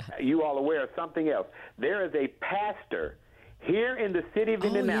you all aware of something else. There is a pastor here in the city of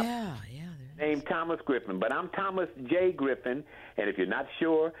Indianapolis named Thomas Griffin, but I'm Thomas J. Griffin, and if you're not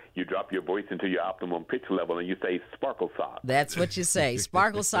sure, you drop your voice into your optimum pitch level and you say Sparkle Socks. That's what you say.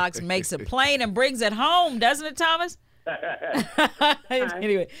 Sparkle Socks makes it plain and brings it home, doesn't it, Thomas?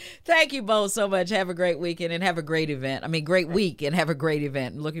 Anyway, thank you both so much. Have a great weekend and have a great event. Great week and have a great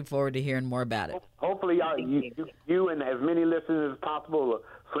event. Looking forward to hearing more about it. Hopefully, you and as many listeners as possible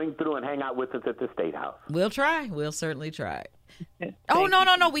swing through and hang out with us at the State House. We'll try. We'll certainly try. Oh,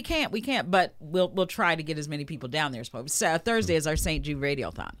 no, we can't. But we'll try to get as many people down there. So Thursday is our St. Jude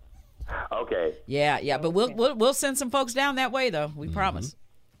Radiothon. Okay. Yeah, but we'll send some folks down that way though. We promise.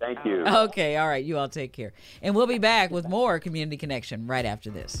 Thank you. Okay, all right. You all take care, and we'll be back with more Community Connection right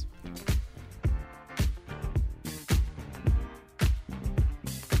after this.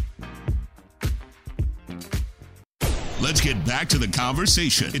 Let's get back to the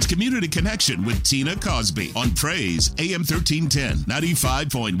conversation. It's Community Connection with Tina Cosby on Praise AM 1310,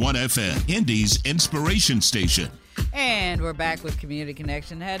 95.1 FM, Indy's Inspiration Station. And we're back with Community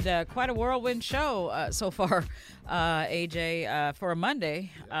Connection. Had quite a whirlwind show so far, AJ, for a Monday.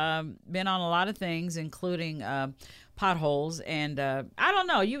 Been on a lot of things, including potholes. And I don't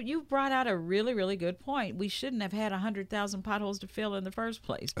know, you brought out a really, really good point. We shouldn't have had 100,000 potholes to fill in the first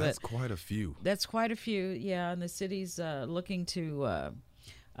place. But that's quite a few. That's quite a few, yeah. And the city's looking to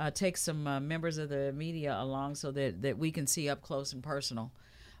take some members of the media along so that we can see up close and personal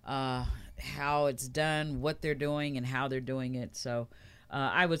how it's done, what they're doing, and how they're doing it. So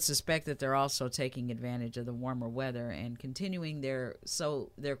I would suspect that they're also taking advantage of the warmer weather and continuing their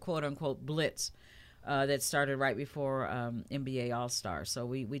quote-unquote blitz that started right before NBA All-Star. So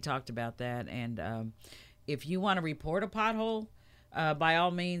we talked about that. And if you want to report a pothole, by all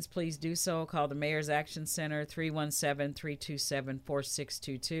means, please do so. Call the Mayor's Action Center,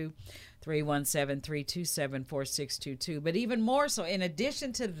 317-327-4622, 317-327-4622. But even more so, in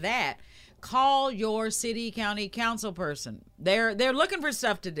addition to that, call your city, county council person. They're looking for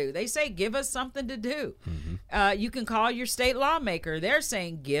stuff to do. They say, give us something to do. Mm-hmm. You can call your state lawmaker. They're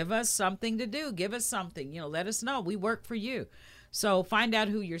saying, give us something to do. Give us something. Let us know. We work for you. So find out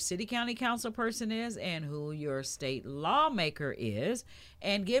who your city, county council person is and who your state lawmaker is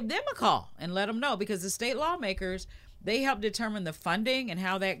and give them a call and let them know, because the state lawmakers, they help determine the funding and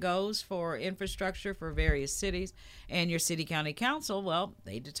how that goes for infrastructure for various cities. And your city, county council, well,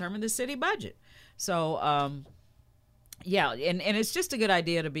 they determine the city budget. So, and it's just a good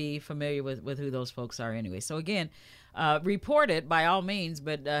idea to be familiar with who those folks are anyway. So again, report it by all means,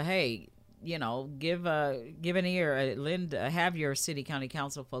 but hey, give an ear, have your city, county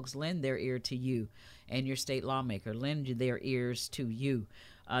council folks lend their ear to you, and your state lawmaker lend their ears to you.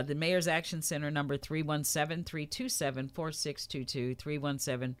 The Mayor's Action Center, number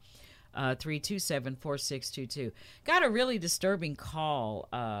 317-327-4622, 317-327-4622. Got a really disturbing call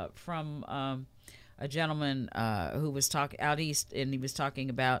from a gentleman who was out east, and he was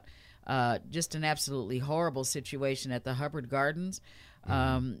talking about just an absolutely horrible situation at the Hubbard Gardens.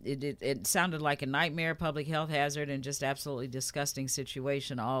 It sounded like a nightmare, public health hazard, and just absolutely disgusting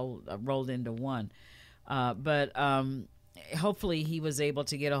situation all rolled into one. But hopefully he was able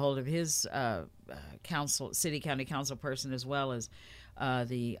to get a hold of his city, county council person, as well as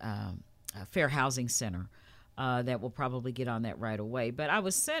the Fair Housing Center. That will probably get on that right away. But I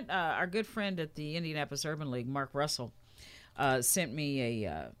was sent, our good friend at the Indianapolis Urban League, Mark Russell, sent me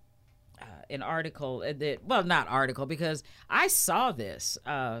an article not article because I saw this,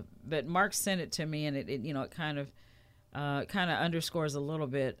 but Mark sent it to me, and it kind of kind of underscores a little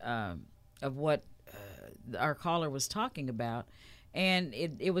bit of what our caller was talking about. And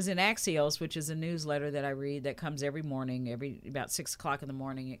it was in Axios, which is a newsletter that I read that comes every morning, about 6 o'clock in the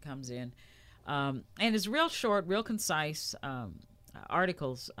morning it comes in. And it's real short, real concise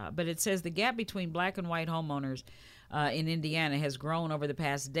articles. But it says the gap between black and white homeowners in Indiana has grown over the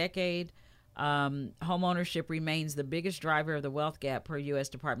past decade. Homeownership remains the biggest driver of the wealth gap per U.S.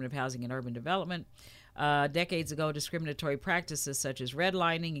 Department of Housing and Urban Development. Decades ago, discriminatory practices such as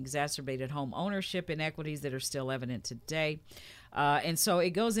redlining exacerbated home ownership inequities that are still evident today. And so it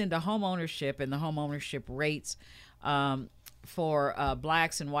goes into home ownership and the home ownership rates for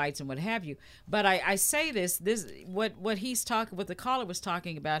blacks and whites and what have you. But I say this what the caller was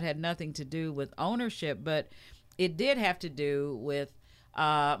talking about had nothing to do with ownership, but it did have to do with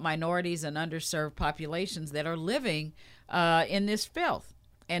minorities and underserved populations that are living in this filth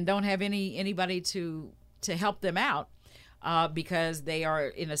and don't have anybody to help them out. Because they are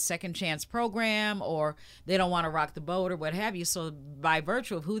in a second chance program or they don't want to rock the boat or what have you. So by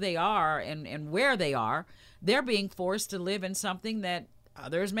virtue of who they are and where they are, they're being forced to live in something that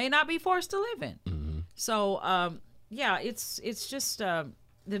others may not be forced to live in. Mm-hmm. So, it's just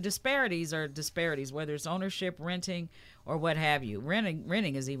the disparities are disparities, whether it's ownership, renting, or what have you.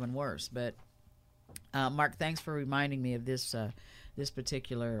 Renting is even worse. But, Mark, thanks for reminding me of this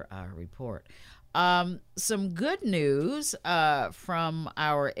particular report. Some good news from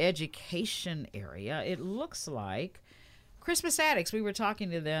our education area. It looks like Crispus Attucks, we were talking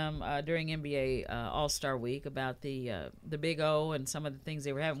to them during NBA All-Star Week about the Big O and some of the things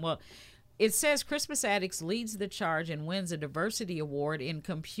they were having. Well, it says Crispus Attucks leads the charge and wins a diversity award in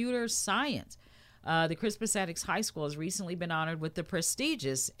computer science. The Crispus Attucks High School has recently been honored with the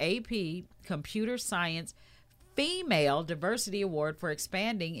prestigious AP Computer Science Female Diversity Award for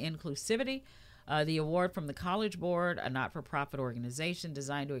expanding inclusivity. The award from the College Board, a not-for-profit organization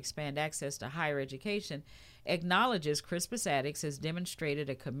designed to expand access to higher education, acknowledges Crispus Attucks has demonstrated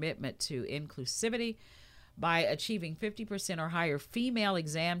a commitment to inclusivity by achieving 50% or higher female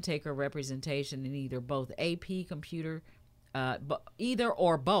exam taker representation in either both AP Computer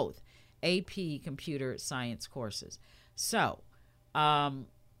Science courses. So,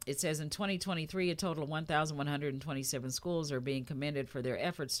 it says in 2023, a total of 1,127 schools are being commended for their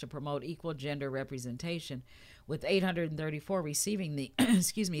efforts to promote equal gender representation, with 834 receiving the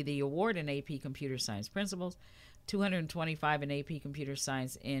the award in AP Computer Science principles, 225 in AP Computer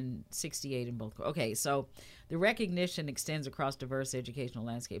Science, and 68 in both. Okay, so the recognition extends across diverse educational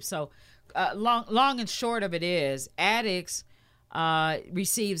landscapes. So long and short of it is, Attucks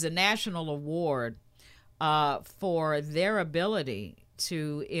receives a national award for their ability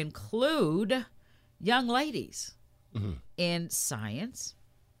to include young ladies in science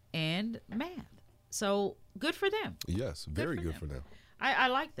and math. So good for them. Yes, very good for them. I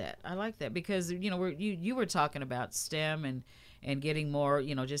like that. I like that because, you were talking about STEM and getting more,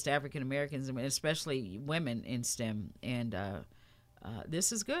 just African Americans, especially women in STEM. And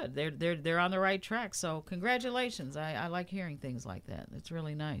this is good. They're on the right track. So congratulations. I like hearing things like that. It's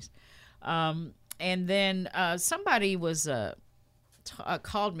really nice. And then somebody was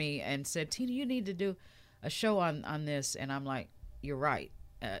called me and said, Tina, you need to do a show on this. And I'm like, you're right.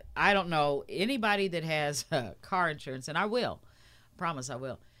 I don't know anybody that has car insurance, and I will. Promise I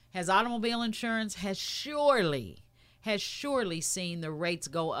will. Has automobile insurance, has surely seen the rates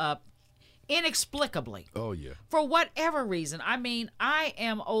go up inexplicably. Oh, yeah. For whatever reason. I mean, I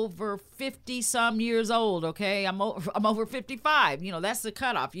am over 50-some years old, okay? I'm over 55. That's the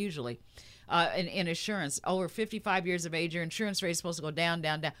cutoff usually. In insurance, over 55 years of age, your insurance rate is supposed to go down,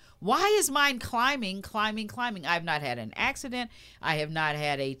 down, down. Why is mine climbing? I've not had an accident. I have not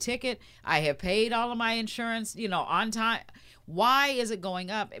had a ticket. I have paid all of my insurance, on time. Why is it going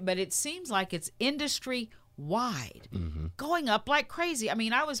up? But it seems like it's industry-wide, going up like crazy. I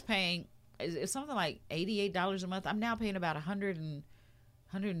mean, I was paying something like $88 a month. I'm now paying about $110,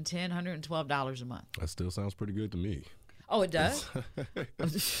 $112 a month. That still sounds pretty good to me. Oh, it does?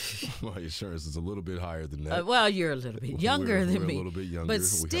 My insurance is a little bit higher than that. Well, you're a little bit younger than me. A little bit younger. But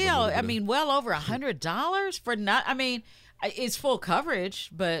still, well over $100 for not, it's full coverage,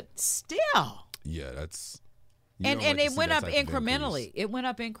 but still. Yeah, that's. And it went up incrementally. It went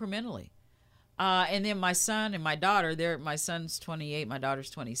up incrementally. And then my son and my daughter, my son's 28, my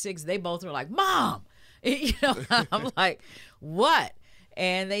daughter's 26. They both were like, Mom! I'm like, what?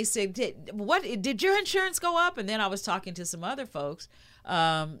 And they said, "What did your insurance go up?" And then I was talking to some other folks,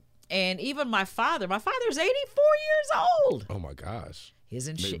 and even my father. My father's 84 years old. Oh my gosh! His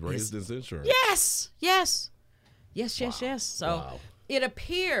insurance. They raised his insurance. Yes. So it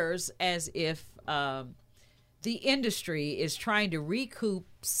appears as if the industry is trying to recoup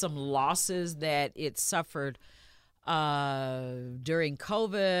some losses that it suffered during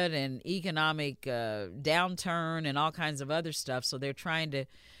COVID and economic downturn and all kinds of other stuff. So they're trying to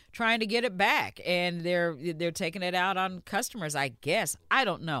get it back, and they're taking it out on customers, I guess. I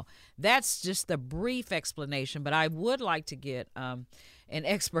don't know. That's just the brief explanation, but I would like to get an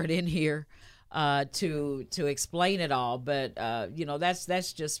expert in here to explain it all. But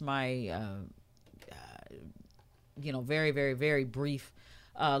that's just my very, very, very brief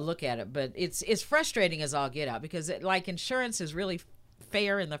look at it. But it's frustrating as all get out, because insurance is really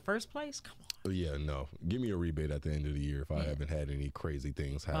fair in the first place. Come on. Yeah, no. Give me a rebate at the end of the year if I haven't had any crazy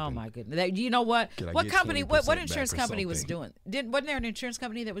things happen. Oh my goodness! You know what? What company? What insurance company was doing? Wasn't there an insurance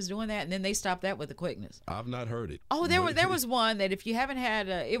company that was doing that, and then they stopped that with the quickness? I've not heard it. Oh, there was one that if you haven't had,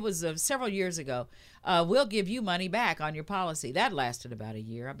 it was several years ago. We'll give you money back on your policy. That lasted about a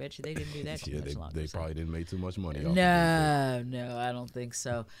year. I bet you they didn't do that too much longer. They probably didn't make too much money. No, I don't think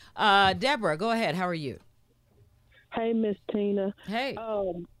so. Deborah, go ahead. How are you? Hey, Miss Tina. Hey.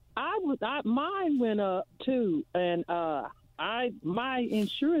 Mine went up too, and my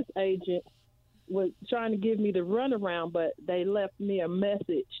insurance agent was trying to give me the runaround, but they left me a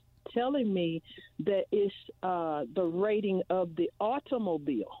message telling me that it's the rating of the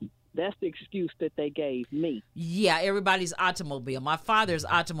automobile. That's the excuse that they gave me. Yeah, everybody's automobile. My father's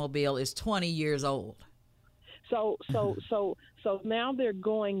automobile is 20 years old. So now they're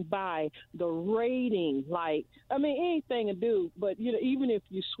going by the rating. Anything to do, but even if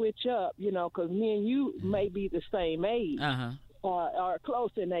you switch up, because me and you may be the same age. Or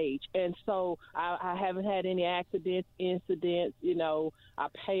close in age, and so I haven't had any incidents. I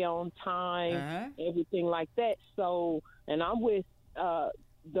pay on time, everything like that. So, and I'm with I'm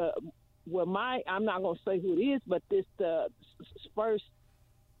not gonna say who it is, but this the first,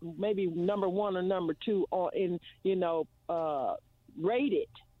 maybe number one or number two rated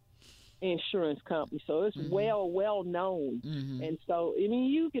insurance company, so it's well known. And so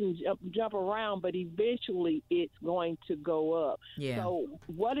you can jump around, but eventually it's going to go up. So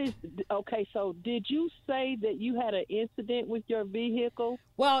so did you say that you had an incident with your vehicle?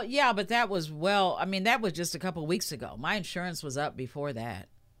 Well, yeah, but that was just a couple of weeks ago. My insurance was up before that.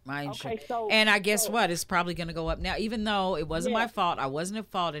 And I guess what? It's probably going to go up now, even though it wasn't my fault. I wasn't at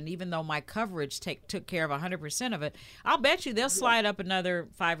fault. And even though my coverage took care of 100% of it, I'll bet you they'll slide up another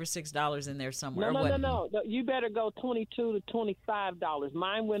 $5 or $6 in there somewhere. No. You better go $22 to $25.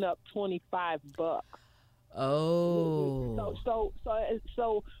 Mine went up $25. Oh.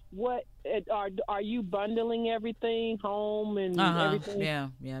 So what are you bundling everything, home and everything?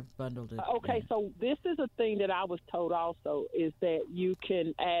 Yeah, bundled it. Okay, so this is a thing that I was told also, is that you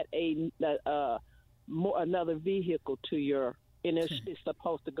can add another vehicle to your, and it's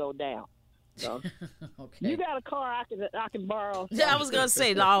supposed to go down. So, okay. You got a car I can borrow? Yeah, I was gonna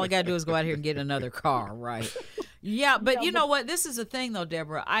say all I gotta do is go out here and get another car, right? Yeah, but you know what? This is the thing, though,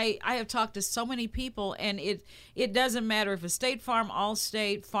 Deborah. I have talked to so many people, and it doesn't matter if it's State Farm,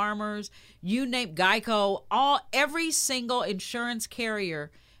 Allstate, Farmers, you name Geico, every single insurance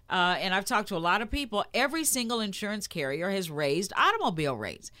carrier. And I've talked to a lot of people. Every single insurance carrier has raised automobile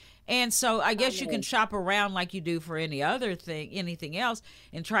rates. And so I guess you can shop around like you do for anything else,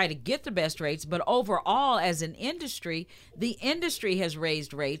 and try to get the best rates. But overall, as an industry, the industry has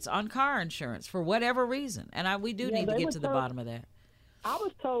raised rates on car insurance for whatever reason. And we do need to get to the bottom of that. I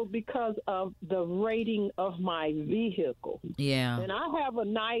was told because of the rating of my vehicle. Yeah. And I have a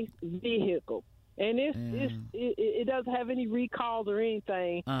nice vehicle. And it doesn't have any recalls or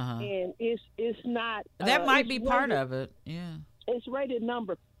anything. And it's not. That might be part of it. Yeah. It's rated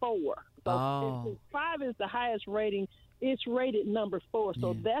number 4. So 5 is the highest rating. It's rated number 4.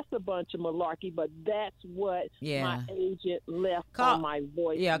 So that's a bunch of malarkey, but that's what my agent left on my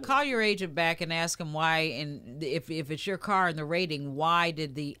voice. Yeah, call your agent back and ask him why, and if it's your car and the rating, why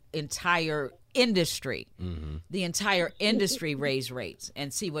did the entire industry raise rates,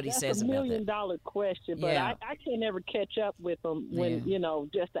 and see what he says about that. That's $1 million question, but I can't ever catch up with them when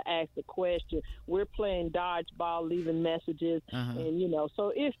just to ask the question. We're playing dodgeball, leaving messages, and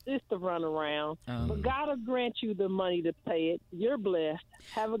so it's the runaround. But God will grant you the money to pay it. You're blessed.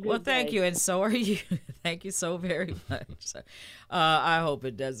 Have a good day. Well, thank you, and so are you. Thank you so very much. I hope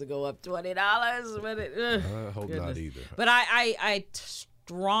it doesn't go up $20, but I hope not either. But I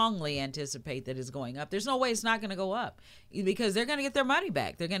strongly anticipate that it's going up. There's no way it's not going to go up, because they're going to get their money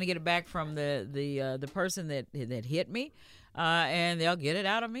back. They're going to get it back from the person that hit me, and they'll get it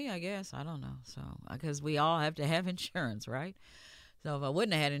out of me, I guess. I don't know. So because we all have to have insurance, right? So if I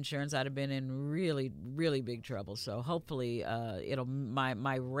wouldn't have had insurance, I'd have been in really, really big trouble. So hopefully,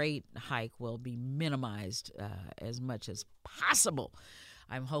 my rate hike will be minimized as much as possible.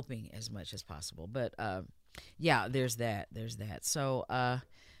 I'm hoping as much as possible. But yeah, there's that. So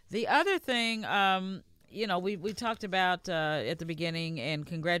the other thing, we talked about at the beginning, and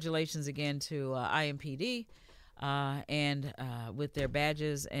congratulations again to IMPD. And with their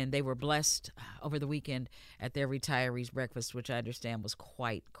badges, and they were blessed over the weekend at their retirees breakfast, which I understand was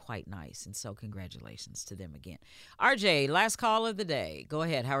quite nice. And so congratulations to them again. RJ, last call of the day. Go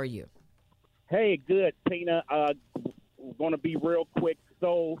ahead. How are you? Hey, good, Tina. Going to be real quick.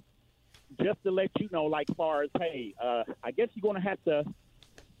 So just to let you know, like far as, hey, I guess you're going to have to,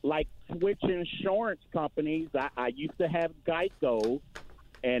 like, switch insurance companies. I used to have Geico,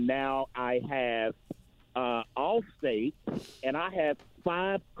 and now I have Allstate, and I have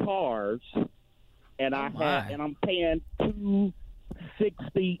 5 cars, and I'm paying $260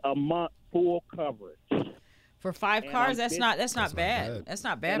 a month full coverage for 5 cars. That's not bad. That's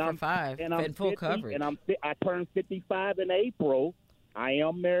not bad for 5 and full coverage. And I turned 55 in April. I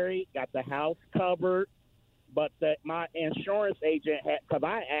am married, got the house covered, but my insurance agent had, because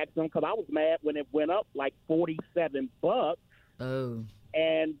I asked him, because I was mad when it went up like $47. Oh.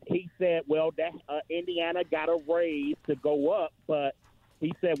 And he said, well, that Indiana got a raise to go up, but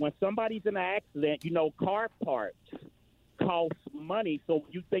he said when somebody's in an accident, car parts cost money. So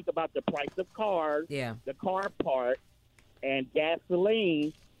when you think about the price of cars, the car part, and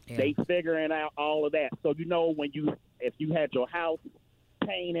gasoline, they figuring out all of that. So if you had your house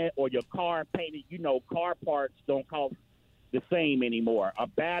painted or your car painted, car parts don't cost the same anymore. A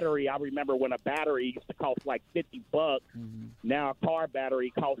battery, I remember when a battery used to cost like $50. Mm-hmm. Now a car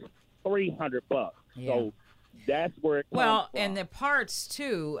battery costs $300. Yeah. So that's where it comes from. And the parts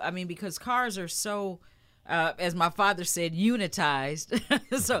too. I mean, because cars are so, as my father said, unitized.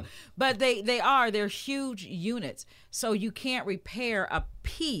 But they're huge units. So you can't repair a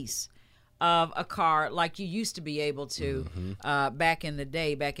piece of a car like you used to be able to back in the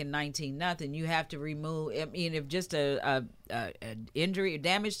day, back in 19 nothing. You have to remove, if just a injury or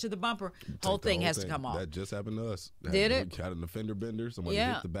damage to the bumper, whole thing has to come off. That just happened to us. Did it? We had an fender bender. Someone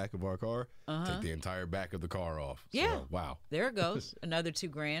hit the back of our car, take the entire back of the car off. So, wow. There it goes. Another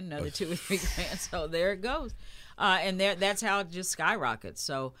 $2,000, another $2,000 or $3,000. So there it goes. And that's how it just skyrockets.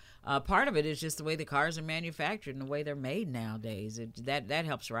 So part of it is just the way the cars are manufactured and the way they're made nowadays. That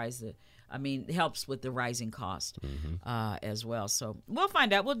helps helps with the rising cost as well. So we'll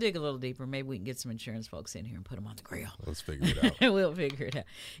find out. We'll dig a little deeper. Maybe we can get some insurance folks in here and put them on the grill. Let's figure it out. We'll figure it out.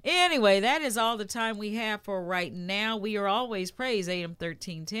 Anyway, that is all the time we have for right now. We are always Praise AM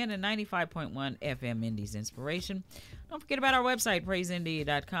 1310 and 95.1 FM Indy's Inspiration. Don't forget about our website,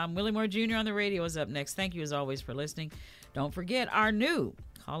 praiseindy.com. Willie Moore Jr. on the radio is up next. Thank you as always for listening. Don't forget our new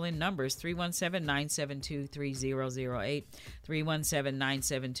call-in numbers, 317-972-3008,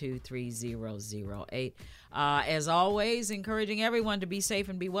 317-972-3008. As always, encouraging everyone to be safe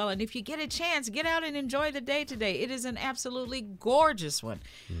and be well. And if you get a chance, get out and enjoy the day today. It is an absolutely gorgeous one.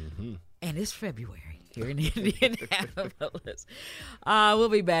 And it's February here in Indianapolis. We'll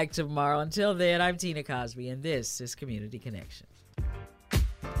be back tomorrow. Until then, I'm Tina Cosby, and this is Community Connection.